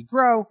as we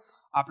grow,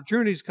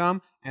 opportunities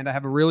come, and I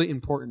have a really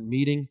important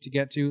meeting to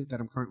get to that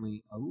I'm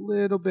currently a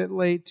little bit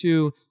late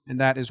to,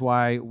 and that is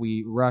why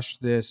we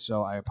rushed this.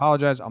 So I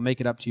apologize. I'll make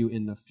it up to you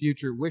in the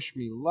future. Wish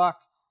me luck.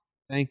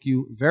 Thank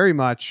you very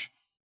much.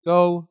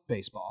 Go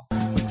baseball.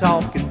 We're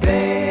talking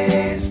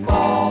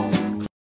baseball.